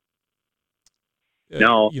like,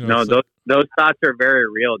 no, those thoughts are very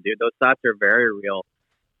real, dude. Those thoughts are very real.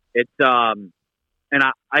 It's, and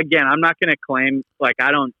I'm not going to claim, like,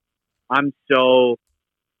 I'm so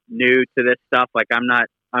new to this stuff. Like, I'm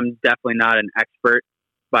definitely not an expert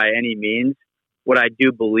by any means. What I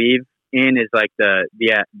do believe in is like the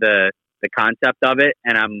concept of it,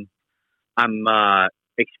 and I'm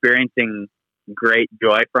experiencing great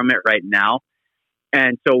joy from it right now.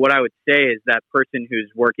 And so what I would say is that person who's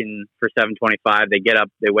working for 725, they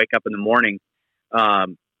wake up in the morning.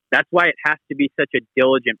 That's why it has to be such a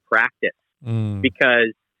diligent practice,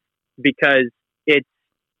 because it's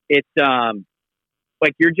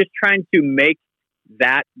like you're just trying to make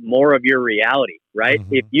that more of your reality, right?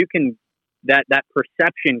 Mm-hmm. If you can, that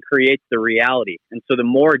perception creates the reality. And so the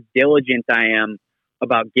more diligent I am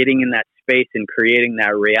about getting in that space and creating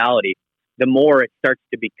that reality, the more it starts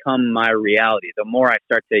to become my reality. The more I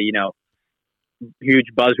start to, huge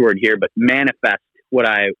buzzword here, but manifest what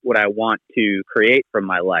I want to create from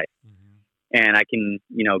my life. Mm-hmm. And I can,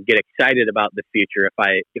 get excited about the future if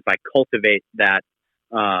I cultivate that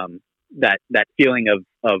feeling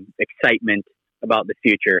of excitement about the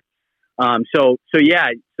future. So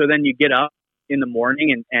then you get up in the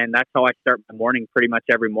morning, and that's how I start my morning pretty much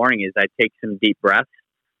every morning. Is I take some deep breaths.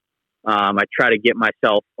 I try to get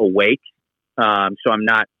myself awake. So I'm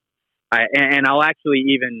not, and I'll actually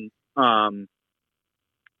even, try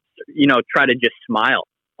to just smile.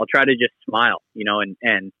 I'll try to just smile,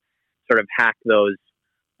 and sort of hack those,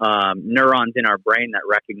 neurons in our brain that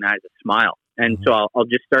recognize a smile. And so I'll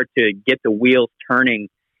just start to get the wheels turning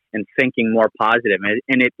and thinking more positive.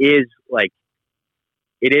 And it is work.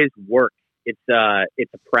 It's a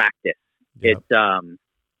practice. Yep.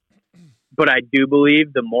 But I do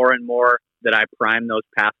believe the more and more that I prime those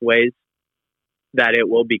pathways, that it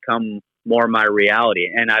will become more my reality.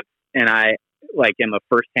 And I like am a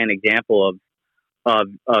firsthand example of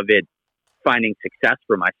it finding success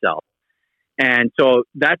for myself. And so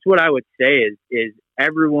that's what I would say is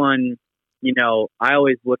everyone, I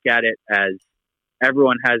always look at it as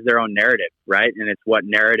everyone has their own narrative, right? And it's what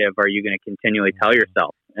narrative are you going to continually tell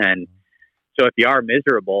yourself? And so if you are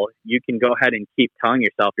miserable, you can go ahead and keep telling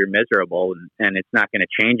yourself you're miserable, and it's not going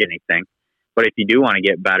to change anything. But if you do want to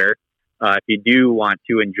get better, if you do want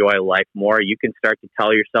to enjoy life more, you can start to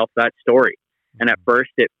tell yourself that story. And at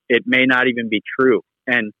first it may not even be true.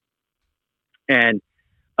 And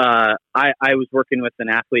I was working with an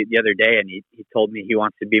athlete the other day, and he told me he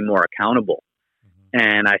wants to be more accountable.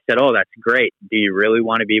 And I said, "Oh, that's great. Do you really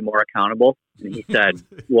want to be more accountable?" And he said,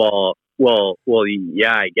 well,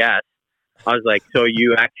 yeah, I guess. I was like, "So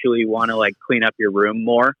you actually want to like clean up your room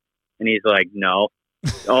more?" And he's like, "No."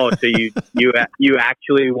 "Oh, so you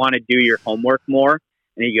actually want to do your homework more?"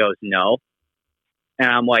 And he goes, "No." And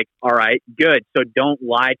I'm like, "All right, good. So don't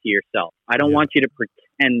lie to yourself. I don't want you to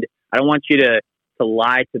pretend. I don't want you to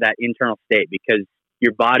lie to that internal state, because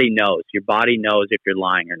your body knows. Your body knows if you're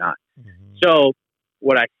lying or not." Mm-hmm. So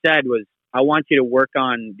what I said was, I want you to work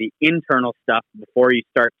on the internal stuff before you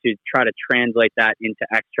start to try to translate that into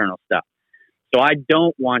external stuff. So I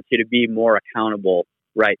don't want you to be more accountable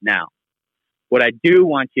right now. What I do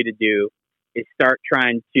want you to do is start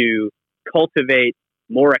trying to cultivate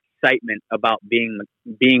more excitement about being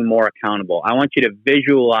more accountable. I want you to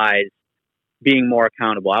visualize being more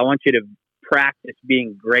accountable. I want you to practice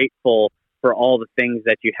being grateful for all the things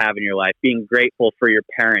that you have in your life, being grateful for your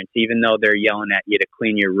parents, even though they're yelling at you to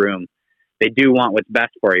clean your room. They do want what's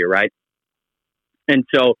best for you, right? And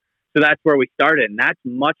so that's where we started. And that's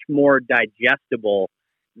much more digestible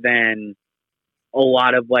than a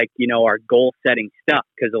lot of our goal setting stuff.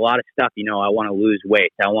 Because a lot of stuff, I want to lose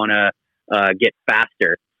weight. I want to get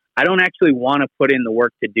faster. I don't actually want to put in the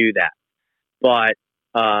work to do that. But,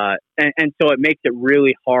 and so it makes it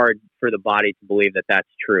really hard for the body to believe that that's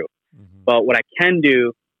true. Mm-hmm. But what I can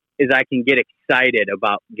do is I can get excited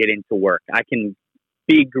about getting to work. I can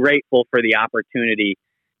be grateful for the opportunity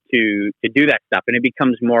to do that stuff, and it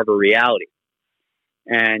becomes more of a reality.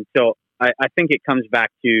 And so I think it comes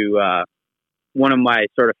back to one of my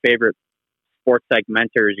sort of favorite sports psych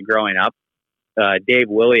mentors growing up, Dave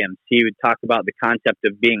Williams, he would talk about the concept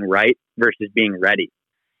of being right versus being ready.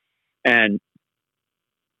 And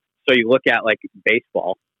so you look at like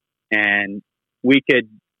baseball, and we could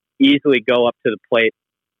easily go up to the plate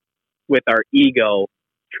with our ego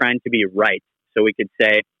trying to be right. So we could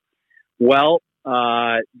say, well,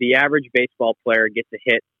 the average baseball player gets a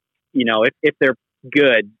hit, if they're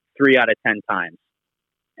good, 3 out of 10 times.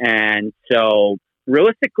 And so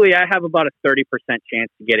realistically, I have about a 30% chance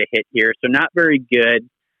to get a hit here. So not very good,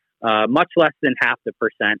 much less than half the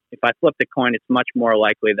percent. If I flip the coin, it's much more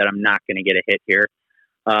likely that I'm not going to get a hit here.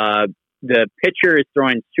 The pitcher is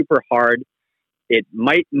throwing super hard. It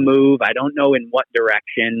might move. I don't know in what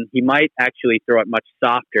direction. He might actually throw it much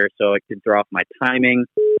softer, so it could throw off my timing.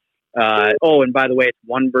 And by the way, it's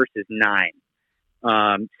 1 versus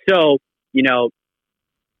 9. So,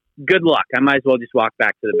 good luck. I might as well just walk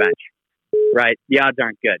back to the bench, right? The odds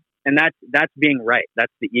aren't good. And that's being right.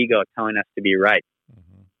 That's the ego telling us to be right,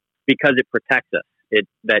 because it protects us.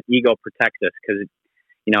 That ego protects us because,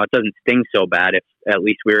 it doesn't sting so bad if at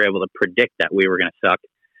least we were able to predict that we were going to suck.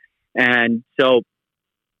 And so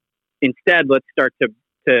instead, let's start to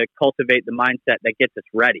cultivate the mindset that gets us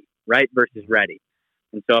ready, right? Versus ready.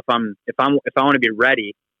 And so if I want to be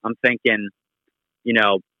ready, I'm thinking,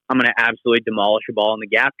 I'm going to absolutely demolish a ball in the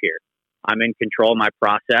gap here. I'm in control of my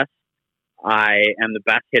process. I am the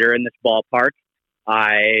best hitter in this ballpark.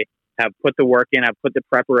 I have put the work in. I've put the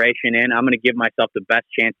preparation in. I'm going to give myself the best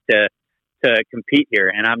chance to compete here.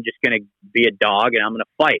 And I'm just going to be a dog and I'm going to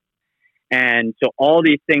fight. And so all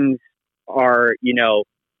these things are,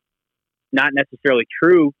 not necessarily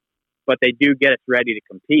true, but they do get us ready to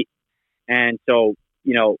compete. And so,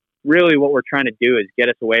 really what we're trying to do is get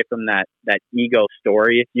us away from that ego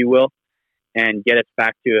story, if you will, and get us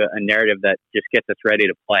back to a narrative that just gets us ready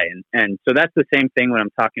to play. And so that's the same thing when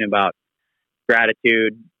I'm talking about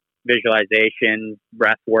gratitude, visualization,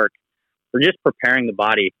 breath work. We're just preparing the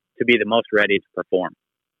body to be the most ready to perform.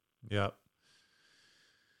 Yeah.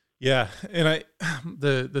 Yeah. And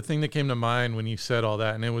the thing that came to mind when you said all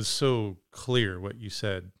that, and it was so clear what you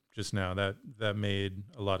said just now, that made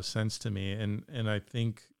a lot of sense to me. And I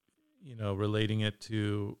think, relating it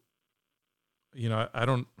to, I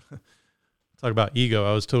don't talk about ego.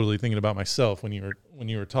 I was totally thinking about myself when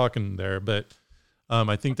you were talking there, but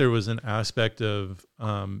I think there was an aspect of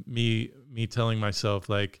me telling myself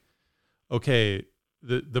like, okay,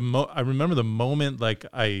 I remember the moment like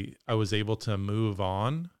I was able to move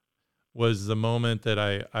on was the moment that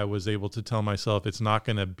I was able to tell myself it's not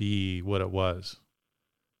going to be what it was.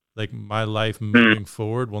 Like my life moving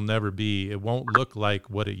forward will never be, it won't look like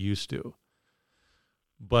what it used to,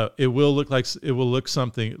 but it will look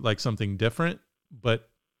something different. But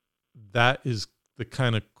that is the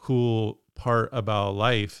kind of cool part about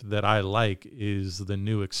life that I like, is the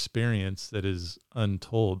new experience that is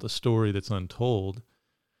untold, the story that's untold.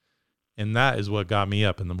 And that is what got me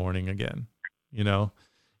up in the morning again,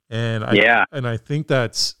 And I think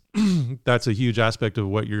that's that's a huge aspect of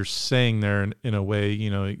what you're saying there in a way.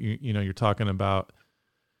 You're talking about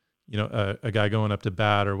a guy going up to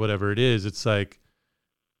bat or whatever it is. It's like,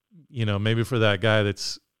 maybe for that guy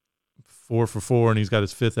that's 4 for 4 and he's got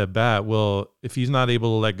his 5th at bat. Well, if he's not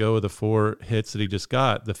able to let go of the 4 hits that he just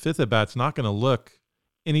got, the 5th at bat's not going to look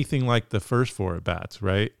anything like the first 4 at bats,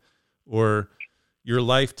 right? Or your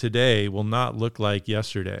life today will not look like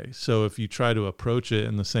yesterday. So if you try to approach it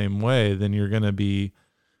in the same way, then you're going to be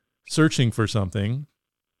searching for something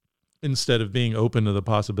instead of being open to the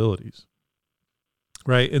possibilities.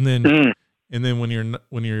 Right. And then when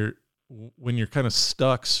you're kind of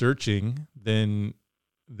stuck searching, then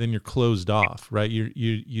you're closed off, right? You're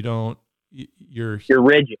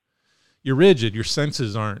rigid. You're rigid. Your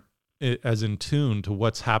senses aren't as in tune to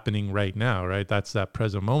what's happening right now. Right. That's that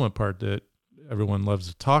present moment part that everyone loves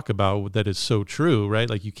to talk about, that is so true, right?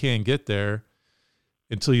 Like you can't get there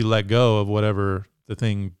until you let go of whatever the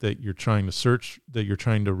thing that you're trying to search, that you're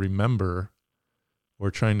trying to remember, or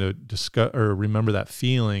trying to discuss, or remember that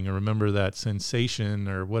feeling, or remember that sensation,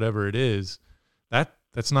 or whatever it is.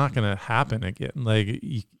 That's not going to happen again. Like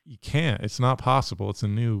you can't. It's not possible. It's a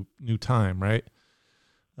new time, right?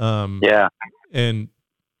 Yeah. And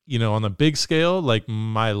on the big scale, like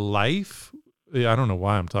my life. I don't know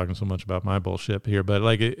why I'm talking so much about my bullshit here, but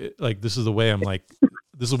this is the way I'm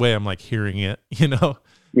like hearing it,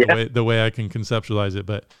 Yeah. the way I can conceptualize it.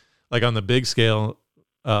 But like on the big scale,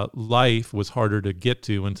 life was harder to get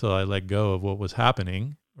to until I let go of what was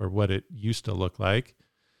happening or what it used to look like.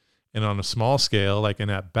 And on a small scale, like an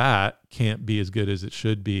at bat can't be as good as it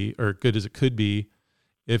should be or good as it could be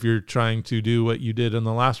if you're trying to do what you did in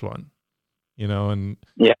the last one.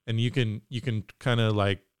 Yeah. and you can kind of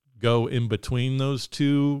like go in between those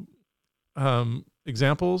two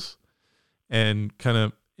examples, and kind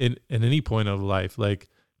of in any point of life, like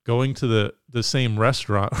going to the same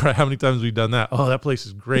restaurant, right? How many times we've done that? Oh, that place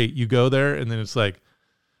is great. You go there and then it's like,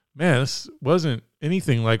 man, this wasn't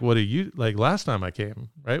anything like what like last time I came,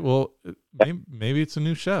 right? Well, maybe it's a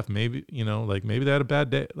new chef. Maybe, like maybe they had a bad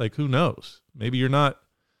day. Like, who knows? Maybe you're not,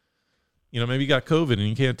 maybe you got COVID and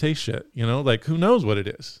you can't taste shit, like who knows what it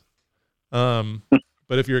is.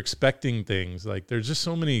 But if you're expecting things, like there's just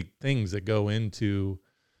so many things that go into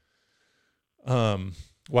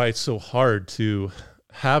why it's so hard to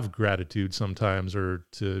have gratitude sometimes, or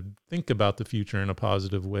to think about the future in a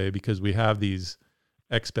positive way, because we have these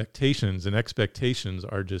expectations, and expectations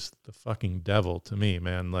are just the fucking devil to me,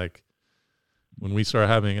 man. Like when we start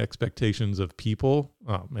having expectations of people,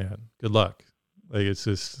 oh man, good luck. Like it's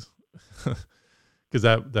just because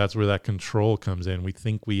that's where that control comes in. We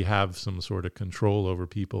think we have some sort of control over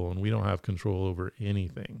people, and we don't have control over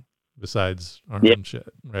anything besides our own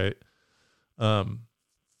shit, right?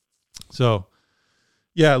 So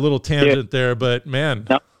yeah, a little tangent there, but man,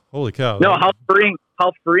 holy cow. No, how freeing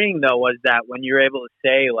though was that when you were able to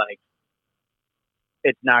say like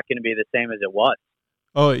it's not going to be the same as it was.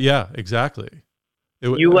 Oh yeah, exactly.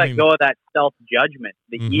 You let go of that self-judgment.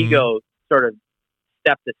 The ego sort of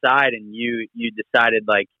stepped aside, and you decided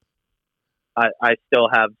like I still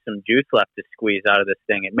have some juice left to squeeze out of this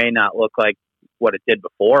thing. It may not look like what it did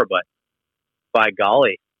before, but by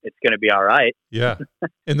golly, it's going to be all right. Yeah.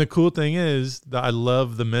 And the cool thing is that I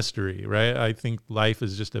love the mystery, right? I think life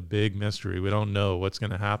is just a big mystery. We don't know what's going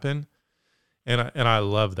to happen. And I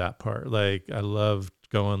love that part. Like I love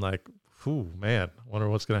going like, "Ooh, man, wonder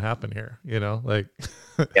what's going to happen here." Like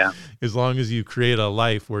yeah. As long as you create a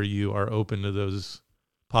life where you are open to those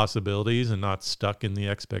possibilities and not stuck in the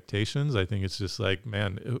expectations, I think it's just like,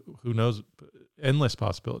 man, who knows, endless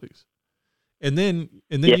possibilities. And then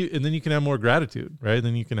you can have more gratitude, right?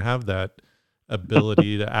 Then you can have that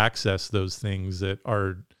ability to access those things that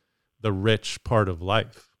are the rich part of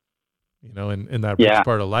life, and that rich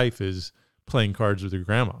part of life is playing cards with your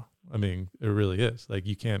grandma. I mean, it really is. Like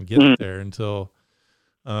you can't get there until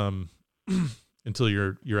you're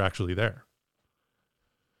actually there.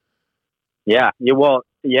 Yeah. Well,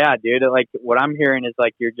 yeah, dude. Like what I'm hearing is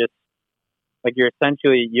like you're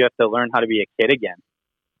essentially you have to learn how to be a kid again,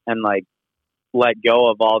 and like let go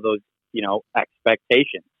of all those,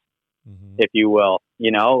 expectations, if you will,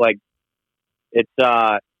 like it's,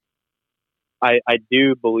 I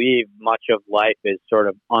do believe much of life is sort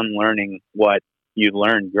of unlearning what you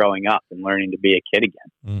learned growing up and learning to be a kid again.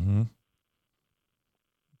 Mm-hmm.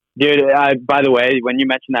 Dude, by the way, when you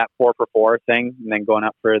mentioned that 4-for-4 thing and then going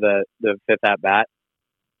up for the fifth at bat,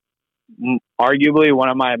 arguably one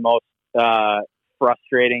of my most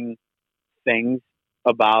frustrating things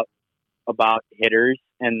about hitters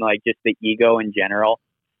and like just the ego in general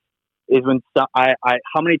is when how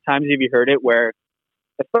many times have you heard it where,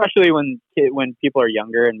 especially when people are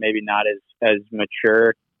younger and maybe not as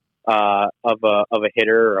mature of a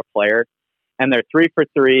hitter or a player, and they're 3 for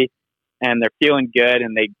 3 and they're feeling good,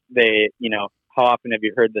 and they how often have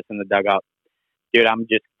you heard this in the dugout? Dude, I'm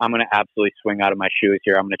going to absolutely swing out of my shoes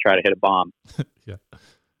here. I'm going to try to hit a bomb. Yeah.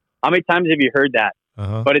 How many times have you heard that?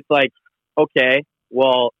 Uh-huh. But it's like, okay,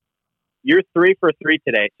 well, you're 3 for 3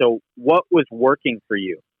 today. So what was working for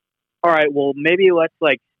you? All right, well, maybe let's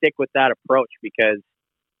like stick with that approach, because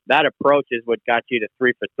that approach is what got you to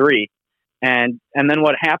 3 for 3. And then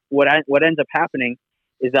what ends up happening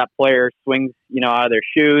is that player swings, out of their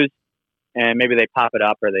shoes, and maybe they pop it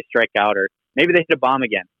up or they strike out, or maybe they hit a bomb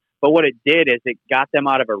again. But what it did is it got them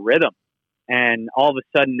out of a rhythm. And all of a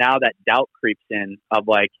sudden now that doubt creeps in of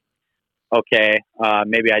like, okay,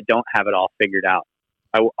 maybe I don't have it all figured out.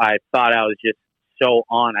 I thought I was just so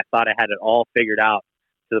on. I thought I had it all figured out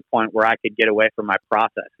to the point where I could get away from my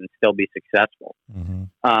process and still be successful. Mm-hmm.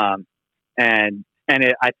 I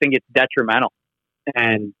think it's detrimental.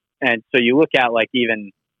 And so you look at like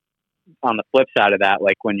even on the flip side of that,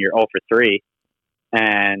 like when you're 0 for 3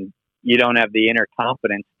 and you don't have the inner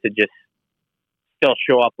confidence to just still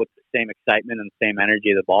show up with the same excitement and the same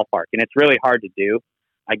energy of the ballpark. And it's really hard to do.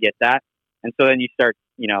 I get that. And so then you start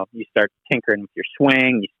tinkering with your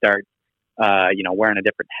swing. You start, wearing a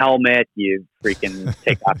different helmet. You freaking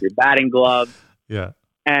take off your batting gloves. Yeah.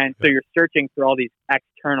 And so you're searching for all these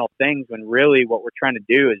external things when really what we're trying to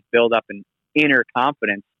do is build up an inner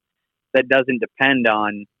confidence that doesn't depend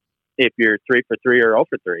on if you're 3 for 3 or 0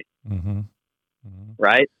 for 3. Mm-hmm. Mm-hmm.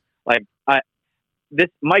 Right? Like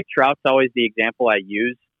Mike Trout's always the example I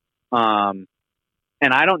use.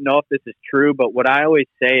 and I don't know if this is true, but what I always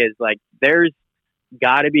say is like, there's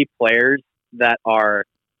got to be players that are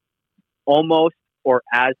almost or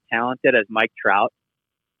as talented as Mike Trout,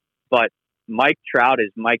 but Mike Trout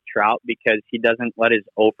is Mike Trout because he doesn't let his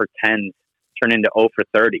 0 for 10s turn into 0 for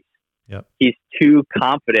 30s. Yep. He's too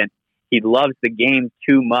confident. He loves the game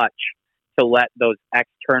too much to let those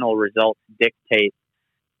external results dictate,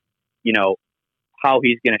 you know, how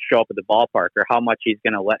he's going to show up at the ballpark or how much he's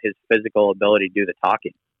going to let his physical ability do the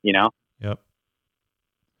talking, you know? Yep.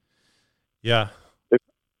 Yeah.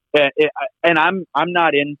 And I'm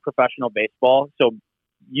not in professional baseball, so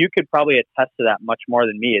you could probably attest to that much more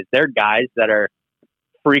than me. Is there guys that are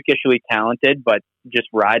freakishly talented, but just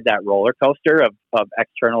ride that roller coaster of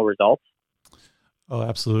external results? Oh,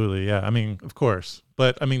 absolutely. Yeah. I mean, of course,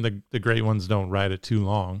 but I mean, the great ones don't ride it too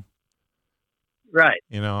long. Right.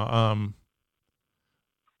 You know,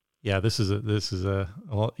 yeah, this is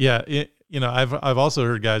yeah, you know, I've also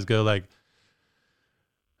heard guys go like,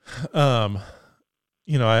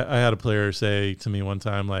 you know, I had a player say to me one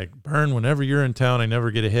time, like, Burn, whenever you're in town, I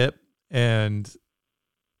never get a hit.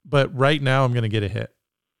 But right now I'm going to get a hit.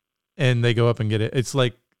 And they go up and get it. It's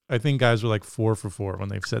like, I think guys were like 4 for 4 when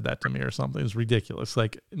they've said that to me or something. It's ridiculous.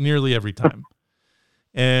 Like nearly every time.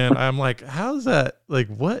 And I'm like, how's that? Like,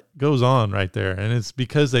 what goes on right there? And it's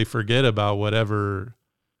because they forget about whatever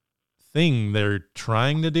thing they're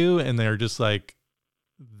trying to do. And they're just like,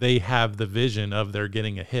 they have the vision of they're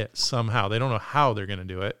getting a hit somehow. They don't know how they're going to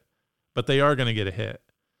do it, but they are going to get a hit.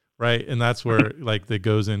 Right. And that's where like that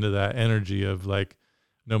goes into that energy of like,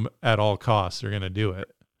 no, at all costs, they're going to do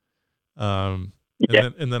it. And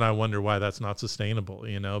then I wonder why that's not sustainable,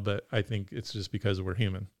 you know, but I think it's just because we're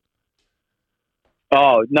human.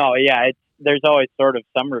 Oh, no. Yeah. There's always sort of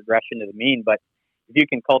some regression to the mean, but if you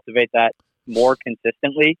can cultivate that more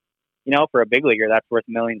consistently, you know, for a big leaguer, that's worth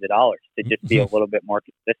millions of dollars to just be a little bit more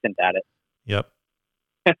consistent at it. Yep.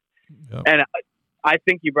 Yep. And I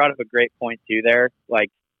think you brought up a great point too there. Like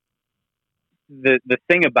the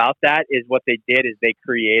thing about that is what they did is they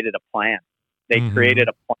created a plan. They created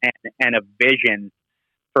a plan and a vision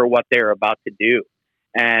for what they were about to do.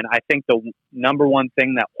 And I think the number one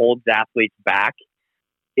thing that holds athletes back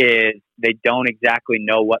is they don't exactly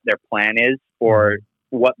know what their plan is or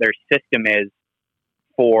what their system is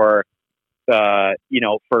for, you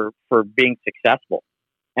know, for being successful.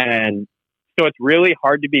 And so it's really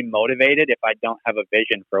hard to be motivated if I don't have a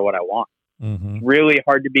vision for what I want. It's really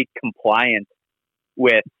hard to be compliant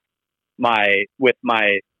with my,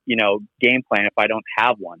 you know, game plan if I don't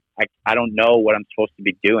have one. I don't know what I'm supposed to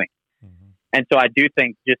be doing. And so I do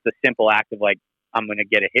think just the simple act of like, I'm going to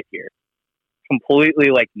get a hit here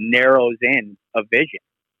completely like narrows in a vision.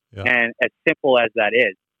 Yeah. And as simple as that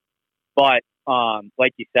is, but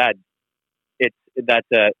like you said, that's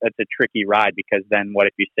a tricky ride because then what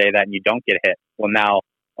if you say that and you don't get a hit? Well, now,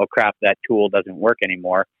 oh crap, that tool doesn't work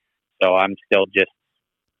anymore. So I'm still just,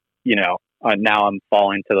 you know, now I'm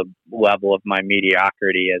falling to the level of my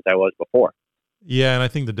mediocrity as I was before. Yeah. And I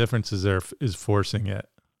think the difference is forcing it,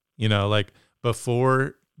 you know, like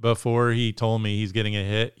before he told me he's getting a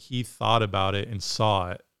hit, he thought about it and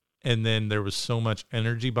saw it. And then there was so much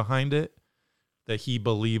energy behind it that he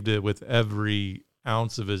believed it with every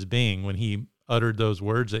ounce of his being when he uttered those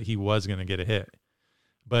words that he was going to get a hit.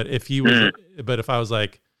 But if I was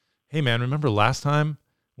like, hey man, remember last time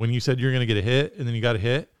when you said you're going to get a hit and then you got a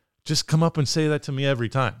hit, just come up and say that to me every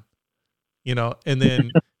time, you know? And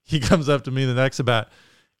then he comes up to me the next at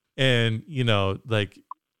and, you know, like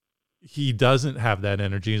he doesn't have that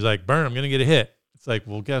energy. He's like, Burn, I'm going to get a hit. It's like,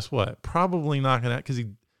 well, guess what? Probably not going to, because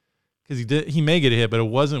he may get a hit, but it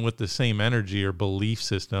wasn't with the same energy or belief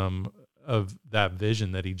system of that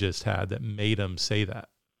vision that he just had that made him say that.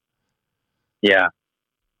 Yeah.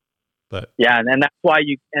 But yeah. And that's why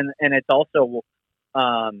and it's also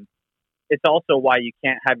why you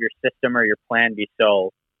can't have your system or your plan be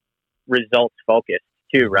so results focused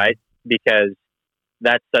too, right? Because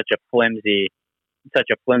that's such a flimsy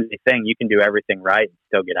thing. You can do everything right and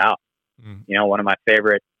still get out. You know, one of my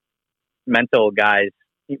favorite mental guys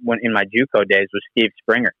when in my JUCO days was Steve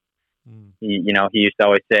Springer. He used to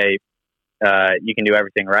always say, you can do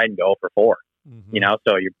everything right and go for 4. You know,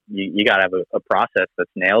 so you got to have a process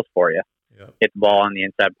that's nails for you. Yep. Hit the ball on the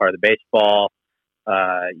inside part of the baseball.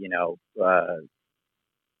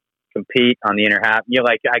 Compete on the inner half. You know,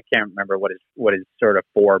 like I can't remember what his sort of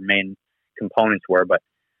 4 main components were, but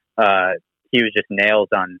he was just nails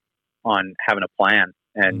on having a plan,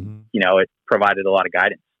 and you know, it provided a lot of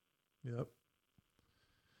guidance. Yep.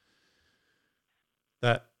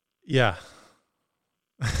 Yeah.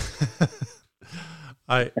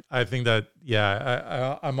 I think that,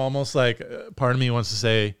 I'm almost like, part of me wants to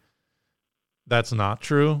say that's not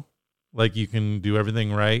true. Like, you can do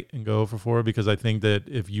everything right and go for 4, because I think that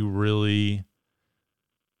if you really,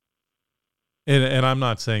 and I'm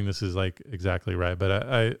not saying this is like exactly right, but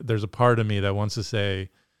I there's a part of me that wants to say,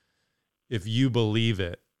 if you believe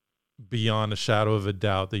it beyond a shadow of a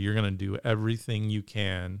doubt that you're going to do everything you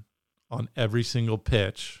can on every single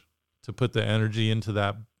pitch to put the energy into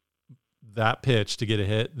that pitch to get a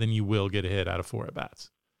hit, then you will get a hit out of 4 at bats.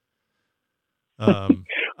 Well,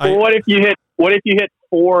 what if you hit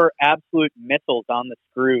 4 absolute missiles on the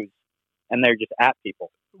screws and they're just at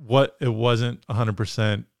people? What, it wasn't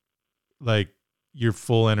 100%, like, your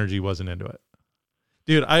full energy wasn't into it,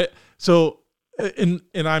 dude.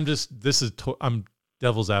 I'm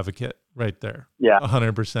devil's advocate right there. Yeah,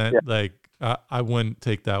 100%. Like, I wouldn't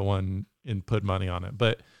take that one and put money on it,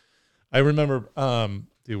 but I remember,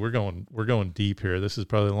 dude, we're going deep here. This is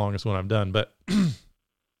probably the longest one I've done, but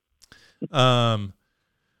I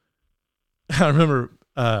remember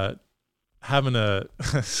having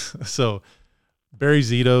so Barry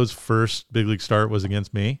Zito's first big league start was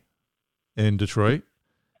against me in Detroit.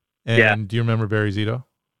 And do you remember Barry Zito?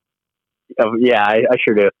 Yeah, I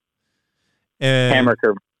sure do. And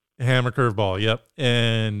hammer curveball. Yep.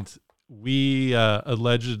 And we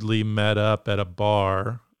allegedly met up at a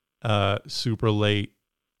bar super late.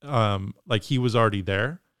 Like, he was already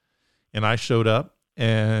there and I showed up,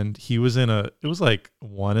 and he was it was like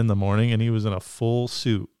 1 a.m, and he was in a full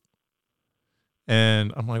suit.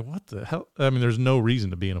 And I'm like, what the hell? I mean, there's no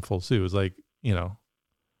reason to be in a full suit. It was like, it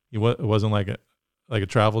wasn't like a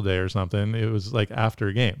travel day or something. It was like after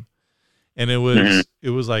a game. And it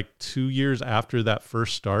was like 2 years after that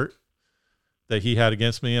first start that he had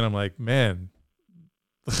against me. And I'm like, man,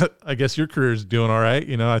 I guess your career is doing all right.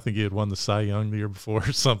 I think he had won the Cy Young the year before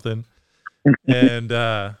or something.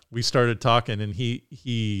 And we started talking, and he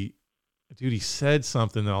said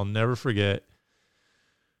something that I'll never forget.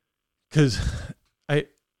 Cause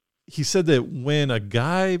he said that when a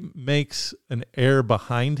guy makes an error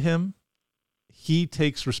behind him, he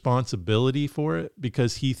takes responsibility for it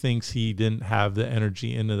because he thinks he didn't have the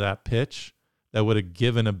energy into that pitch that would have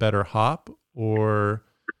given a better hop, or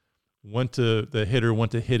the hitter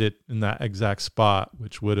went to hit it in that exact spot,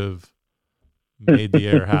 which would have made the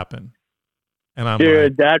error happen. And I'm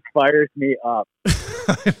dude, that fires me up.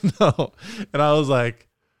 I know. And I was like,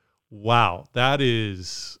 wow, that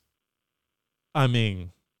is, I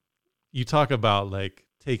mean, you talk about like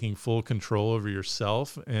taking full control over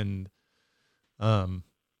yourself and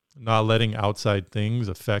not letting outside things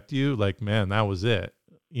affect you. Like, man, that was it.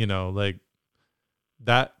 Like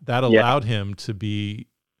that allowed him to be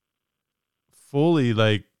fully,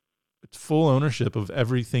 like, full ownership of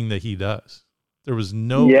everything that he does. There was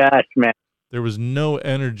no There was no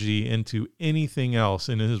energy into anything else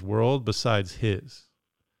in his world besides his.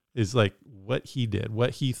 Is like what he did,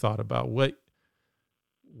 what he thought about,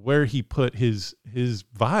 where he put his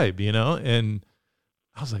vibe, and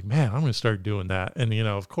I was like, man, I'm going to start doing that. And,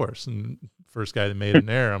 of course, and first guy that made an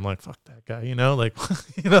error, I'm like, fuck that guy, like,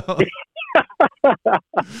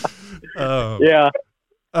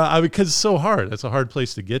 yeah. Because it's so hard. That's a hard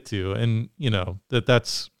place to get to. And,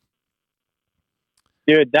 that's.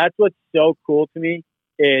 Dude, that's what's so cool to me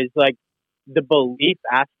is like the belief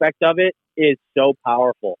aspect of it is so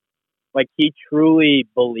powerful. Like, he truly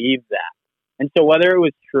believed that. And so whether it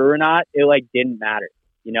was true or not, it like didn't matter,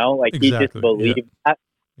 like exactly. He just believed that.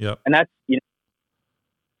 Yeah. And that's,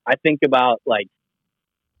 I think about like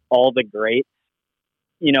all the greats,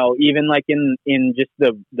 even like in just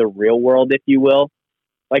the real world, if you will,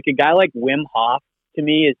 like a guy like Wim Hof to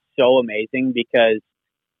me is so amazing because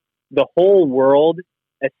the whole world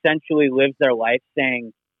essentially lives their life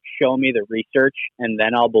saying, show me the research and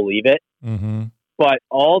then I'll believe it. Mm-hmm. But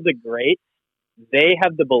all the greats, they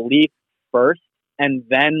have the belief first. And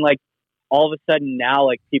then like all of a sudden now,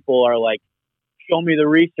 like people are like, show me the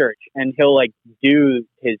research, and he'll like do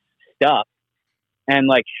his stuff. And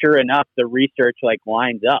like, sure enough, the research like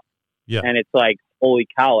lines up. Yeah. And it's like, holy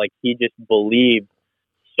cow, like he just believed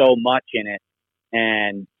so much in it.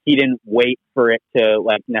 And he didn't wait for it to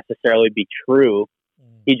like necessarily be true.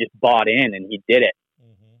 He just bought in and he did it.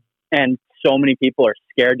 Mm-hmm. And so many people are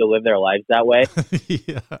scared to live their lives that way.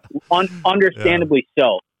 Yeah. Understandably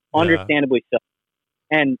so. Understandably so.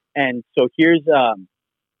 And so here's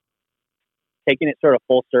taking it sort of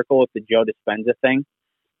full circle with the Joe Dispenza thing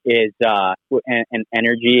is and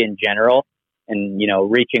energy in general, and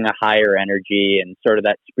reaching a higher energy and sort of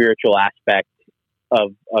that spiritual aspect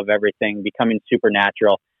of everything, becoming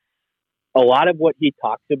supernatural. A lot of what he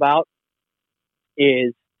talks about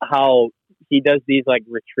is how he does these like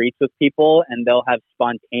retreats with people, and they'll have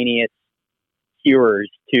spontaneous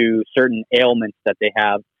cures to certain ailments that they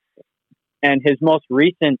have. And his most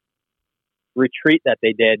recent retreat that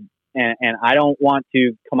they did, and I don't want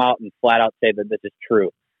to come out and flat out say that this is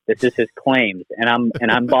true. This is his claims, and I'm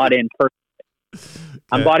bought in personally.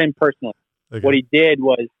 I'm bought in personally. Okay. What he did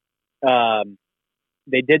was,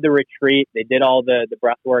 they did the retreat. They did all the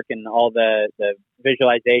breath work and all the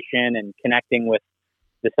visualization and connecting with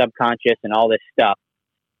the subconscious and all this stuff.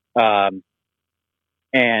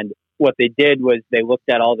 And what they did was they looked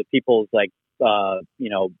at all the people's like, bio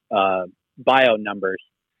numbers.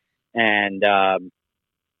 And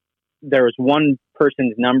there was one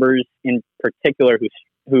person's numbers in particular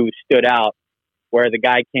who stood out, where the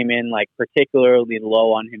guy came in like particularly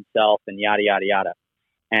low on himself and yada, yada, yada.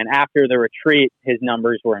 And after the retreat, his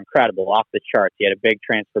numbers were incredible, off the charts. He had a big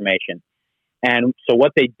transformation. And so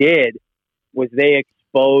what they did was they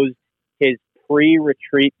exposed his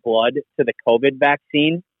pre-retreat blood to the COVID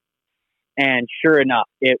vaccine. And sure enough,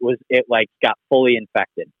 it got fully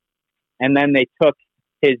infected. And then they took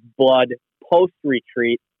his blood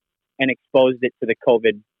post-retreat and exposed it to the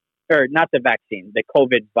COVID, or not the vaccine, the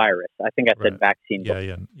COVID virus. I think I said vaccine.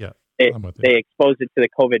 Yeah. They exposed it to the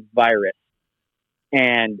COVID virus.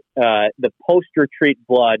 And the post-retreat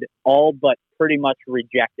blood all but pretty much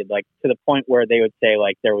rejected, like to the point where they would say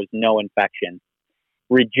like there was no infection,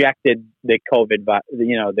 rejected the COVID,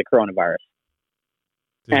 the coronavirus.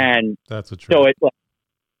 Dude, and that's a trip. So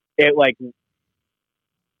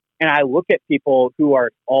and I look at people who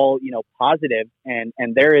are all, positive, and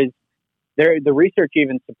the research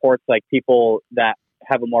even supports like people that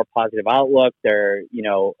have a more positive outlook. They're,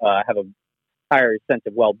 have a higher sense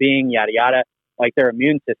of well-being, yada, yada. Like their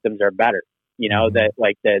immune systems are better,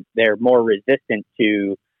 that they're more resistant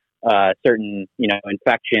to certain,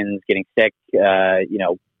 infections, getting sick,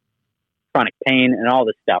 chronic pain and all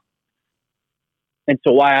this stuff. And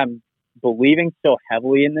so why I'm believing so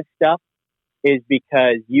heavily in this stuff is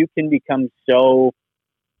because you can become so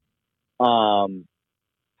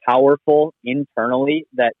powerful internally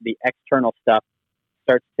that the external stuff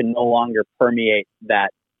starts to no longer permeate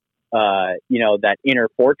that, that inner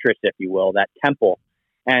fortress, if you will, that temple.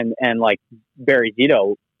 And like Barry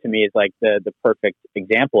Zito to me is like the perfect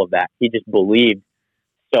example of that. He just believed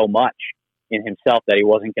so much in himself that he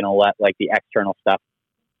wasn't going to let like the external stuff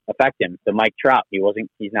affect him. The Mike Trout,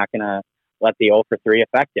 he's not going to let the 0 for 3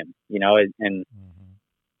 affect him, and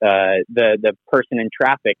the person in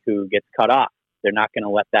traffic who gets cut off, they're not going to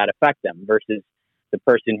let that affect them, versus the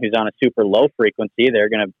person who's on a super low frequency, they're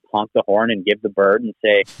going to honk the horn and give the bird and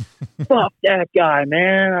say, fuck that guy,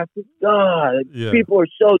 man. People are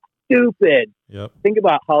so stupid. Yep. Think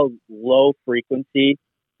about how low frequency,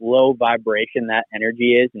 low vibration that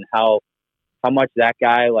energy is, and how much that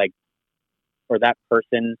guy or that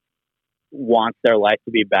person wants their life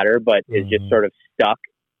to be better, but is just sort of stuck,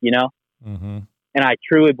 Mm-hmm. And I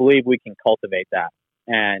truly believe we can cultivate that.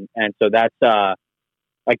 And so that's,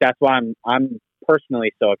 that's why I'm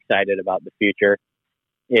personally so excited about the future,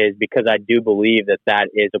 is because I do believe that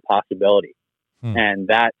is a possibility. And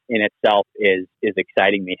that in itself is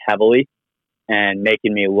exciting me heavily and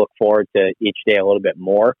making me look forward to each day a little bit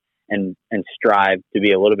more and strive to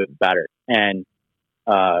be a little bit better. And,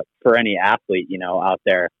 for any athlete, out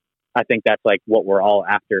there, I think that's like what we're all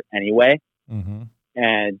after anyway. Mm-hmm.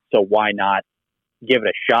 And so why not give it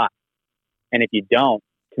a shot? And if you don't,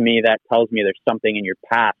 to me, that tells me there's something in your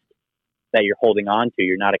past that you're holding on to.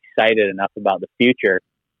 You're not excited enough about the future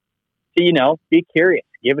to, be curious,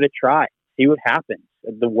 give it a try, see what happens.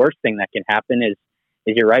 The worst thing that can happen is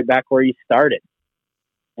you're right back where you started.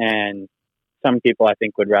 And some people, I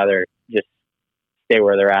think, would rather just stay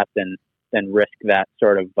where they're at than risk that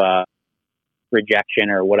sort of rejection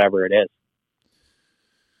or whatever it is.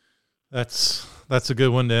 That's a good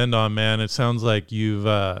one to end on, man. It sounds like you've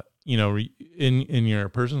in your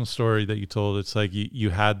personal story that you told, it's like you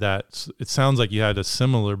had that. It sounds like you had a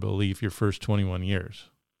similar belief your first 21 years,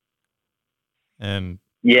 and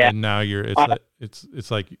now you're.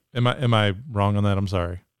 It's like. Am I wrong on that? I'm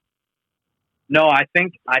sorry. No, I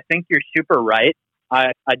think you're super right.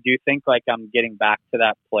 I do think like I'm getting back to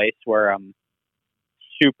that place where I'm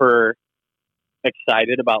super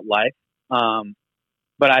excited about life.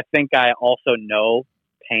 But I think I also know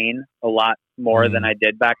pain a lot more than I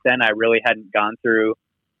did back then. I really hadn't gone through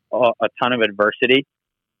a ton of adversity,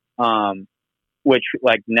 which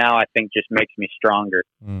like now I think just makes me stronger,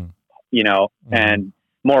 and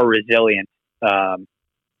more resilient. And,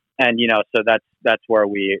 so that's where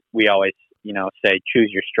we always, say,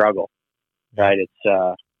 choose your struggle, right?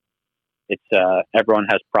 everyone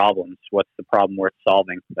has problems. What's the problem worth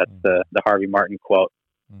solving? That's the Harvey Martin quote.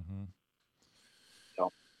 Mm-hmm.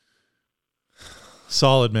 So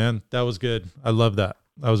solid, man. That was good. I love that.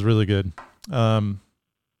 That was really good.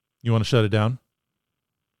 You want to shut it down?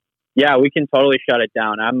 Yeah, we can totally shut it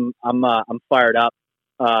down. I'm fired up.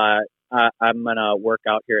 I'm gonna work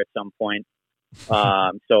out here at some point.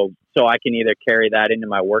 So I can either carry that into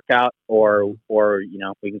my workout or we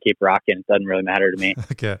can keep rocking. It doesn't really matter to me.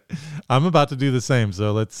 Okay. I'm about to do the same.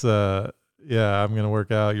 So let's I'm going to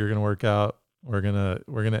work out. You're going to work out. We're going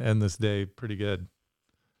to end this day pretty good.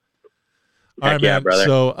 All right, man. Brother.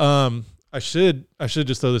 So, I should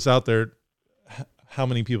just throw this out there. How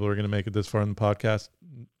many people are going to make it this far in the podcast?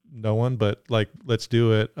 No one, but like, let's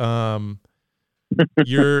do it.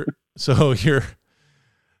 You're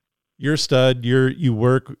a stud. You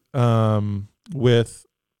work with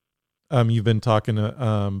you've been talking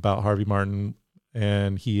about Harvey Martin,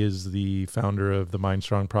 and he is the founder of the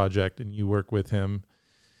Mindstrong Project, and you work with him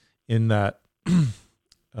in that I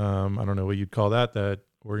don't know what you'd call that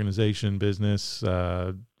organization, business,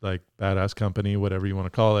 like badass company, whatever you want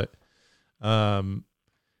to call it.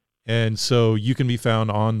 And so you can be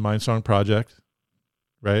found on Mindstrong Project,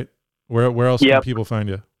 right? Where else can people find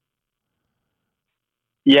you?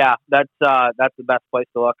 Yeah, that's the best place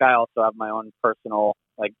to look. I also have my own personal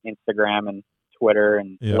like Instagram and Twitter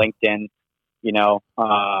and LinkedIn,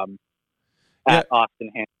 at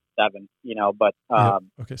Austin Hansen 7, but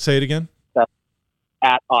okay. Say it again. That's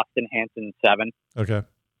at Austin Hansen 7. Okay.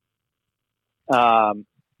 I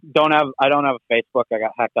don't have a Facebook. I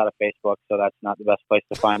got hacked out of Facebook, so that's not the best place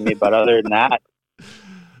to find me. But other than that,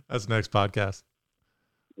 that's next podcast.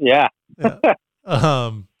 Yeah.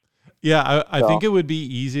 I think it would be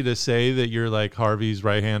easy to say that you're like Harvey's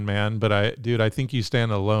right-hand man, but I think you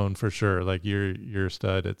stand alone for sure. Like you're a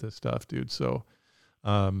stud at this stuff, dude. So,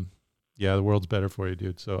 the world's better for you,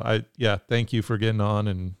 dude. So thank you for getting on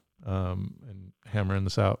and hammering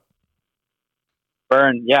this out.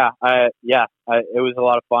 Burn. It was a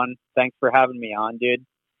lot of fun. Thanks for having me on, dude.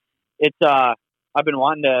 It's, I've been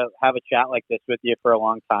wanting to have a chat like this with you for a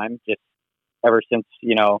long time, just ever since,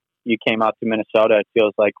 you came out to Minnesota. It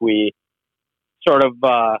feels like we sort of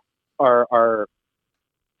our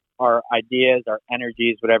ideas, our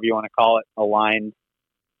energies, whatever you want to call it, aligned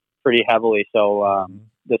pretty heavily. So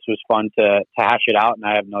this was fun to hash it out, and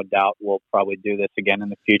I have no doubt we'll probably do this again in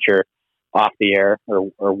the future, off the air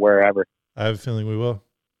or wherever. I have a feeling we will.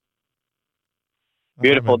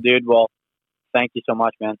 Beautiful, dude. Well, thank you so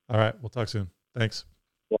much, man. All right, we'll talk soon. Thanks.